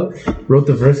made the hook, wrote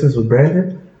the verses with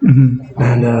Brandon,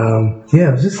 and yeah,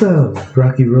 it was just a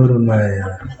rocky road on my.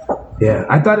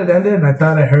 I thought it ended, and I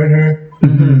thought I heard her.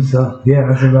 So yeah,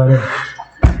 that's about it.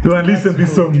 Do I listen to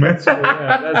this song, man?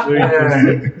 Yeah, that's very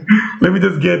interesting. Let me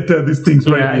just get these things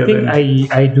right Yeah, here. I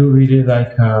think I do really like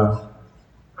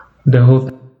the whole.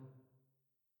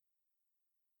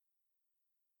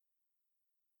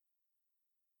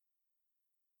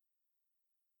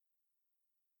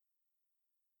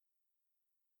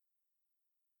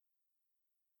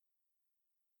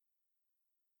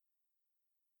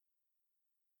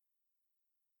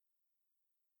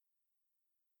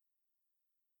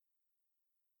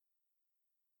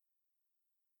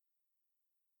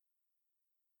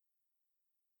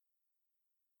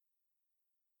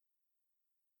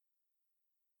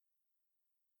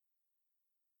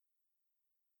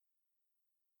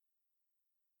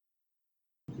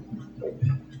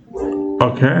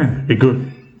 Okay, be good.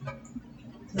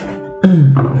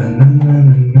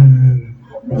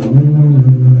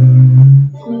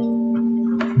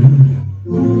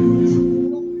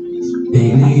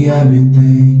 Lately I've been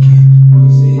thinking,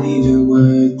 was it even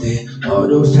worth it? All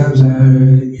those times I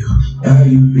hurt you, now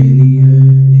you really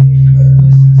hurt it.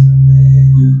 Ever since I met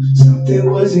you, something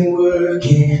wasn't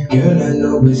working. Girl, I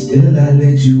know, but still I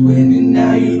let you in, and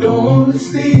now you don't wanna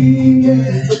sleep.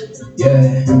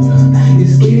 Yeah,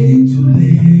 it's getting too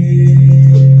late.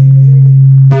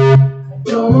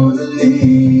 Don't wanna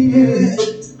leave.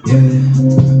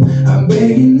 Yeah, I'm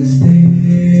begging to stay.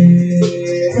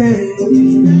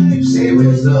 You say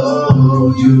where's the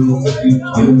old you?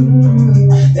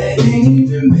 That ain't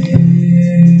even me.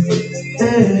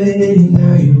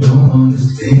 Now you don't wanna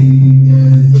stay.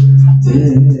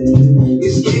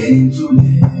 It's getting too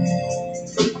late.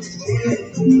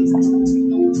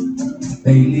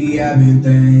 Lately I've been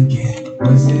thinking,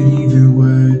 was it even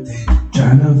worth it?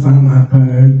 Tryna find my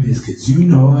purpose, cause you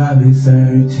know I've been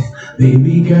searching.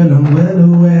 Baby girl, I'm well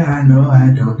aware, I know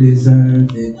I don't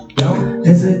deserve it. Don't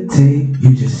hesitate,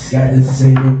 you just gotta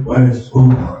say the words.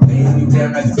 Ooh, laying you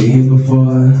down like I did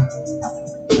before.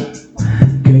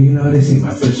 Girl, you know this ain't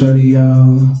my first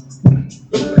rodeo.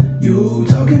 You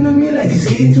talking to me like it's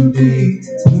getting too deep.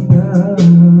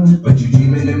 But you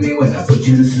dreaming of me when I put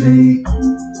you to sleep.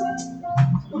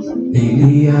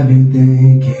 Lately I've been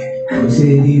thinking, was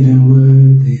it even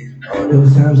worth it? All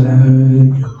those times I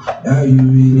hurt you, now you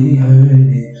really hurt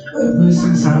it. Ever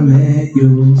since I met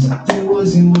you, something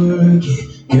wasn't working.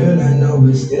 Girl, I know,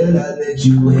 but still I let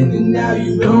you in, and now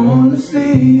you don't wanna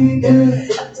sleep. Yeah,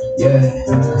 yeah.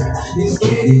 It's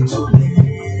getting too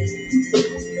late.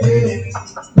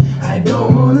 I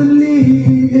don't wanna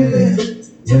leave. Yeah,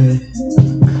 yeah.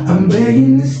 I'm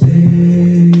begging to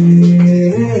stay.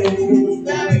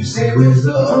 You say where's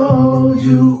the old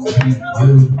you?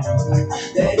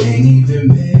 That ain't even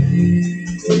me.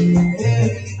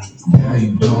 Now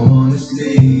you don't wanna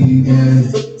sleep. Yeah,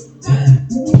 yeah.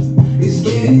 It's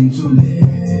getting too late.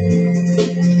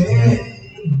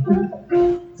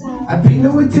 I pay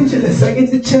no attention unless I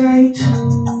get the change.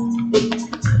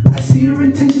 I see your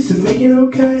intentions to make it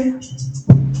okay.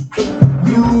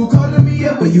 You calling me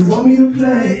up when you want me to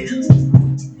play,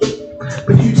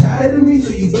 but you tired of me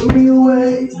so you threw me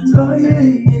away. Oh yeah,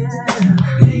 yeah.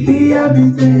 Lately I've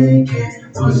been thinking,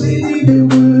 was it even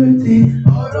worth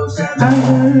it? All those times I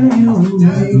heard you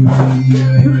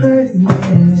hurt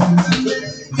me.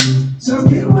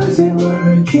 Something wasn't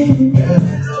working.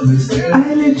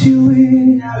 I let you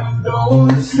in, now you don't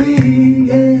wanna sleep.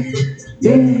 Yeah,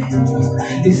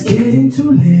 yeah. It's getting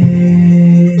too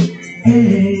late.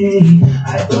 Hey,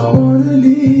 I don't wanna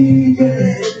leave.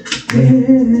 Yeah,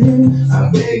 yeah.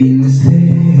 I'm begging to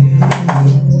stay.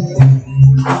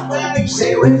 You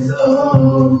say where's the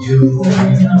old you?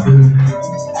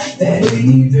 That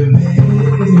ain't even me.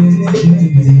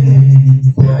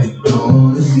 Now you don't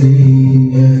wanna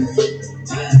sleep. Yeah.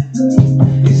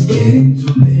 It's getting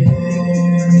too late.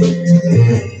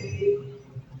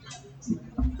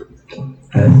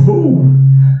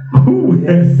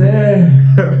 Yes,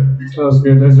 sir. That was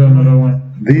good. Let's do another one.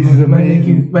 This is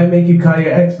amazing. Might make you call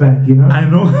your ex back, you know? I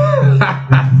know.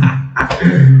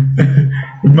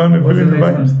 Man, What's the feeling next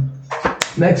right.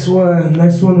 one?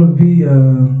 Next one would be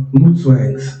mood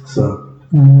swings. So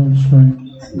It's fine.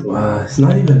 it's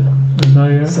not even. It's not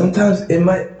yet. Sometimes it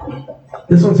might.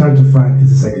 This one's hard to find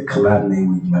because it's like a collab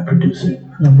name with my producer.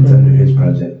 It's Okay. under his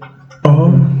project. Oh,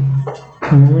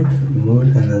 Mood.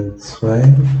 Mood and then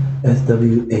swang.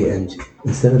 SWANG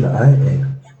instead of the IA.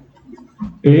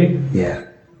 A. Yeah.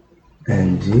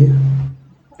 And G.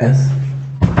 S.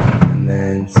 And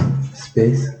then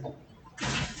space.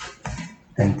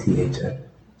 NTHN.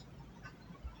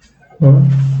 What?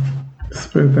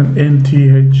 space and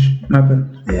NTH,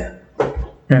 nothing. Yeah.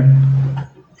 N.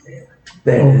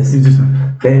 There Oh, it is. you just.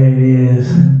 There it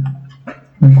is.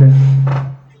 Okay.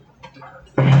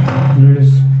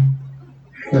 Yes.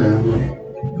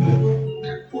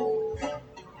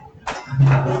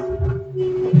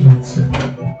 That's it.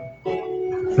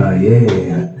 Oh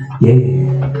yeah.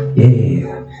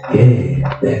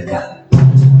 There it goes.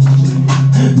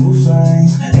 Move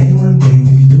signs, ain't one thing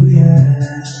if you do, yeah.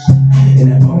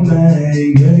 And that all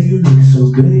night, girl, you look so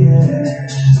good,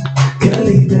 yeah. Can I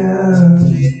lay down?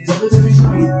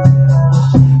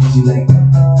 She like,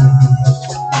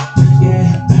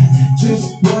 yeah.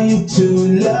 Just want you to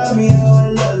love me how I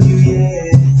love you,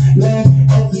 yeah. Learn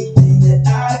everything that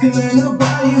I can learn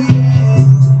about you,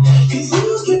 yeah. 'Cause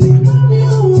you can be my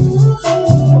muse.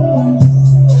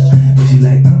 She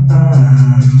like,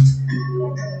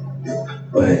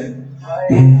 but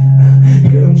yeah,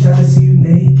 girl, I'm trying to see you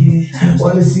naked.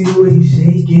 Wanna see the way you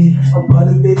shake it. I'm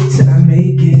ballin', baby, till I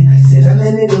make it. Said I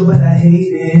let it go, but I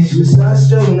hate it. She was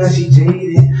starstruck, now she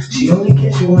jaded. She only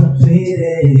catch you when I'm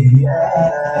faded.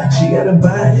 Yeah, she got a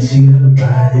body,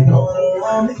 no one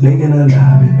around it. Making her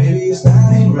love it, baby, it's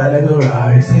time. Ride like a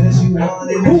Rari, say that she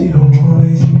want it, and she don't want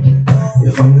it.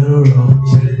 If I'm gonna roll,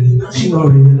 she let me know she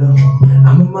gon' ring it up.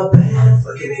 I'm in my bed,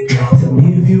 fucking it, girl. Tell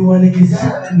me if you want it, 'cause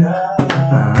I'm enough.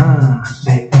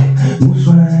 Hey, mood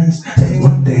swings, ain't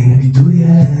one thing if you do,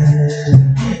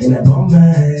 yeah. And that ball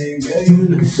man, girl, you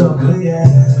looking so good,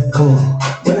 yeah. Come on,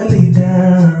 when I lay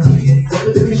down,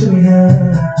 baby, show me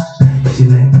how. But she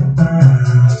like,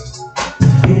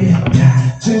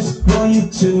 yeah. Just want you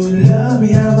to love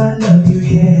me how I love you,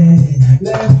 yeah.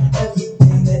 Learn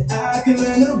everything that I can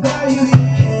learn about you,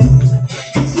 yeah.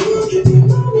 'Cause you can be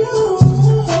my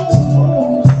muse.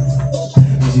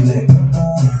 But she like,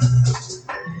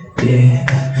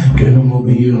 yeah. Girl, I'm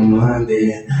hoping you don't mind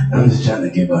it. I'm just trying to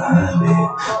get behind it.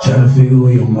 Trying to figure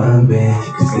where your mind been.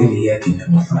 'Cause lately I can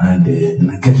never find it.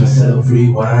 And I catch myself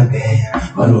rewinding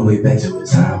all the way back to a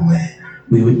time when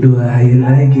we would do it how you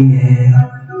like it, yeah.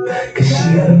 'Cause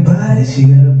she got a body,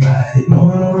 no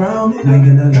one around it,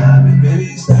 making her love it, baby,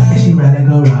 it's time. And she ride like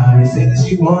a Rari, say that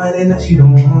she want it, now she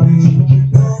don't want it.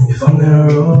 If I'm gonna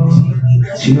roll,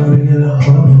 she gon' ring it up.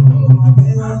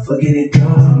 Forget it,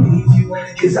 don't leave you,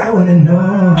 'cause I wanna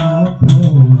know.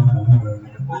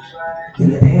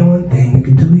 And there ain't one thing you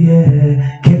can do,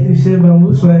 yeah. Can't do shit about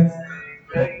mood swings.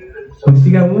 What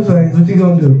you got? What you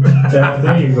gonna do? Yeah,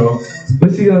 there you go.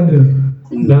 What you gonna do?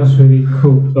 That's really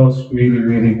cool. That was really,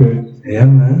 really good. Yeah,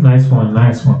 man. Nice one.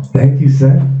 Thank you,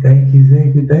 sir. Thank you.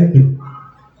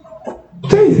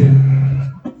 Jesus.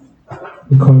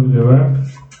 We call it a wrap.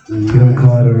 You're gonna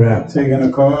call it a wrap. So you're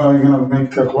gonna call? Are you gonna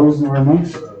make a closing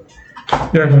remarks?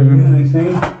 Yeah.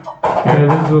 Anything? Yeah,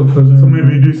 let's do a So closing.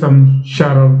 maybe do some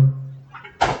shout out.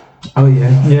 Oh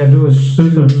yeah. Yeah, do a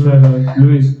shout out,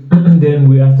 Luis. Then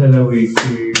after that we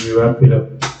wrap it up.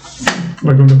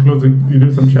 Like on the closing, you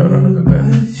do some shout out and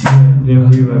then. Then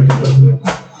we wrap it up.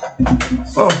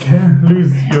 Okay,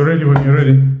 Luis, you're ready when you're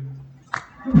ready.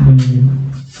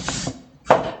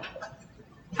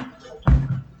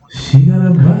 She got a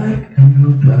bike,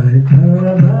 got a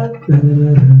bike.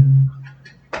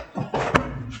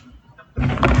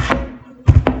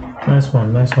 Nice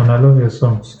one. I love your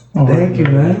songs. Thank you,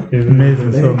 man.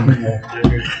 Amazing song.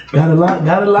 Got a lot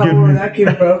Good more music. than that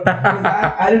kid, bro.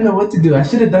 I didn't know what to do. I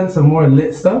should have done some more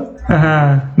lit stuff.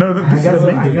 No, this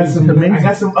is amazing. I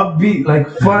got some upbeat, like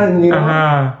fun, you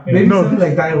know. Maybe No, something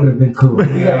like that would have been cool.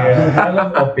 Yeah, I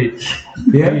love upbeat.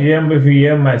 Yeah. If you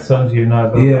hear my songs, you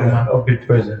know I'm an upbeat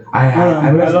person.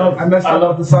 I messed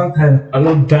up the song title. I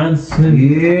love dancing.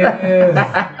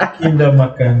 Yeah. Kinder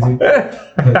Mackenzie.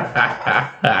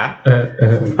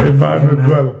 environment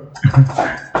well.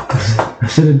 I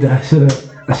should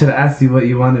have asked you what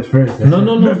you wanted first. No,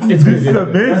 it's This is good.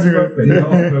 amazing. That's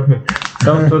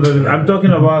perfect. I'm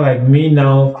talking about like me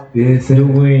now Yeah,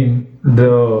 doing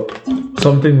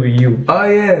something with you. Oh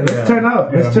yeah, let's turn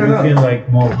up. Let's turn Making up. like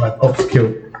more like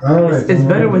upskill. Alright. It's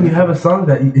better when you have a song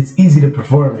that it's easy to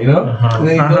perform, you know? And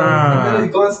then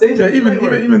you go on stage. Yeah, and even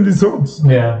play it. even these songs.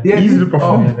 Yeah. Yeah, Easy to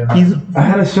perform. Oh, Easy. I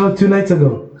had a show 2 nights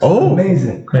ago. Oh.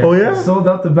 Amazing. Oh yeah. Sold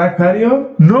out the back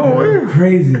patio. No way.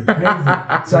 Crazy.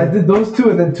 So I did those 2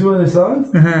 and then 2 other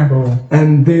songs. Cool.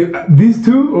 And these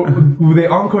 2, they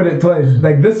encored it twice.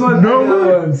 Like this one, No and the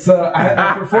other one. So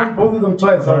I performed both of them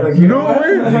twice. So I was like, you know No what?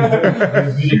 way.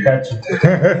 It's really catchy.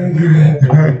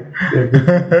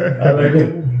 I like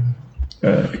it.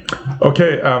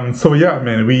 Okay, so yeah,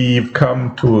 man, we've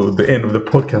come to the end of the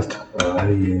podcast.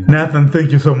 Yeah. Nathan,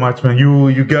 thank you so much, man.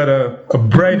 You got a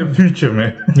brighter future,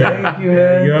 man. Thank you,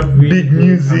 man. You have really Big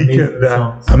music amazing and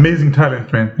songs. amazing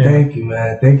talent, man. Thank you,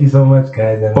 man. Thank you so much,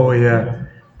 guys. Oh yeah.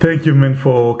 Thank you, man,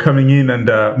 for coming in and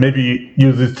maybe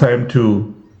use this time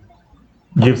to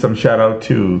give some shout out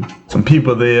to some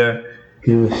people there.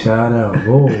 Give a shout out.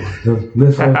 Whoa, the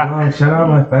list goes on. Shout out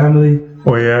my family.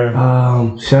 Oh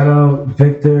yeah, Shout out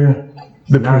Victor,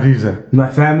 the producer.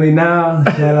 my family now.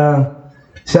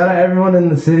 Shout out everyone in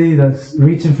the city that's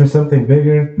reaching for something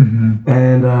bigger.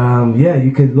 And yeah,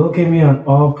 you can locate me on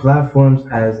all platforms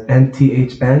as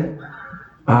NTHN.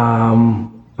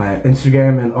 My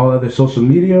Instagram and all other social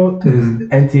media is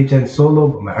NTHN Solo,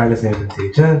 but my artist name is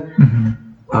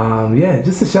NTHN. Yeah,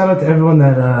 just a shout out to everyone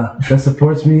that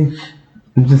supports me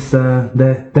and just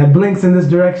that blinks in this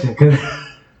direction, cause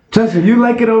trust me, you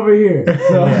like it over here.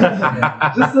 So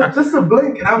just a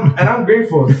blink, and I'm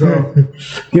grateful. So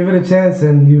give it a chance,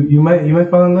 and you might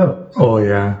fall in love. Oh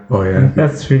yeah,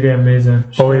 That's really amazing.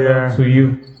 Oh, Shout yeah. out to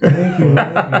you. Thank you.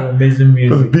 Man. Your amazing That's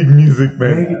music. big music,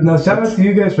 Thank you. man. No, shout out to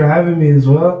you guys for having me as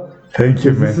well. Thank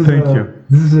you, man. Thank you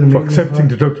This is an for amazing accepting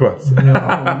to talk to us. Oh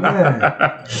man.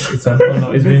 It's an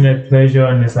honor. It's been a pleasure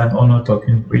and it's an honor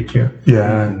talking with you.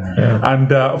 Yeah, Yeah.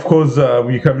 and of course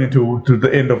we come into to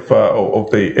the end of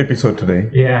the episode today.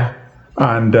 Yeah.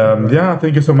 And yeah,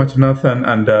 thank you so much, Nathan.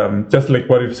 And just like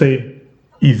what you said,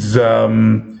 is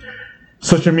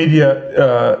social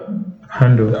media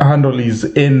handle is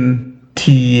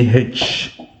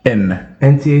NTHN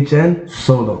NTHN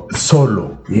Solo.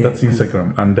 Solo. Yeah. That's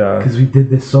Instagram. And Because we did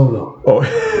this solo. oh,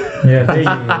 Yeah, thank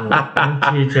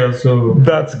you. NTHN also.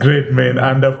 that's great, man.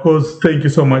 And of course, thank you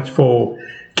so much for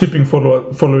keeping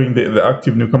following the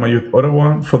Active Newcomer Youth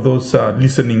Ottawa. For those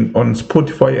listening on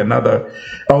Spotify and other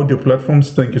audio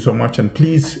platforms, thank you so much. And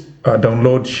please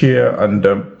download, share, and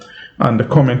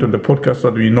comment on the podcast so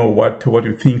that we know what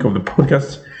you think of the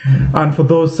podcast. And for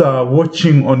those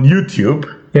watching on YouTube,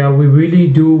 Yeah, we really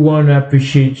do want to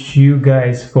appreciate you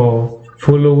guys for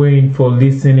following, for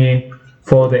listening,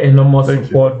 for the enormous Thank you.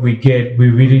 support we get.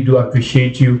 We really do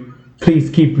appreciate you. Please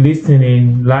keep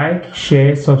listening, like,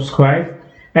 share, subscribe,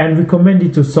 and recommend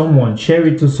it to someone. Share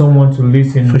it to someone to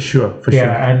listen. for sure.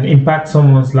 And impact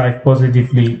someone's life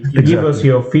positively. Give us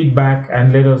your feedback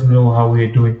and let us know how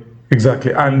we're doing.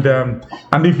 Exactly. And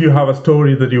if you have a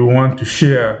story that you want to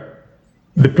share,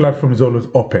 the platform is always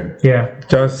open. Yeah.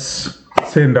 Just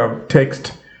send a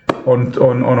text on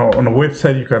a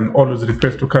website. You can always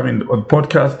request to come in on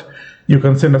podcast. you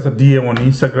can send us a DM on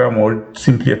Instagram or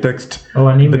simply a text Or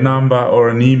an the email. number or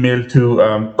an email to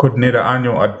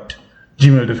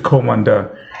coordinatoranyo@gmail.com, and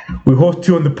we host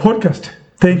you on the podcast.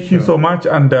 Thank you so much,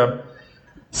 and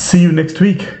see you next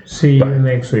week. See you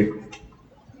next week.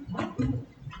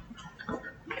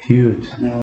 Huge.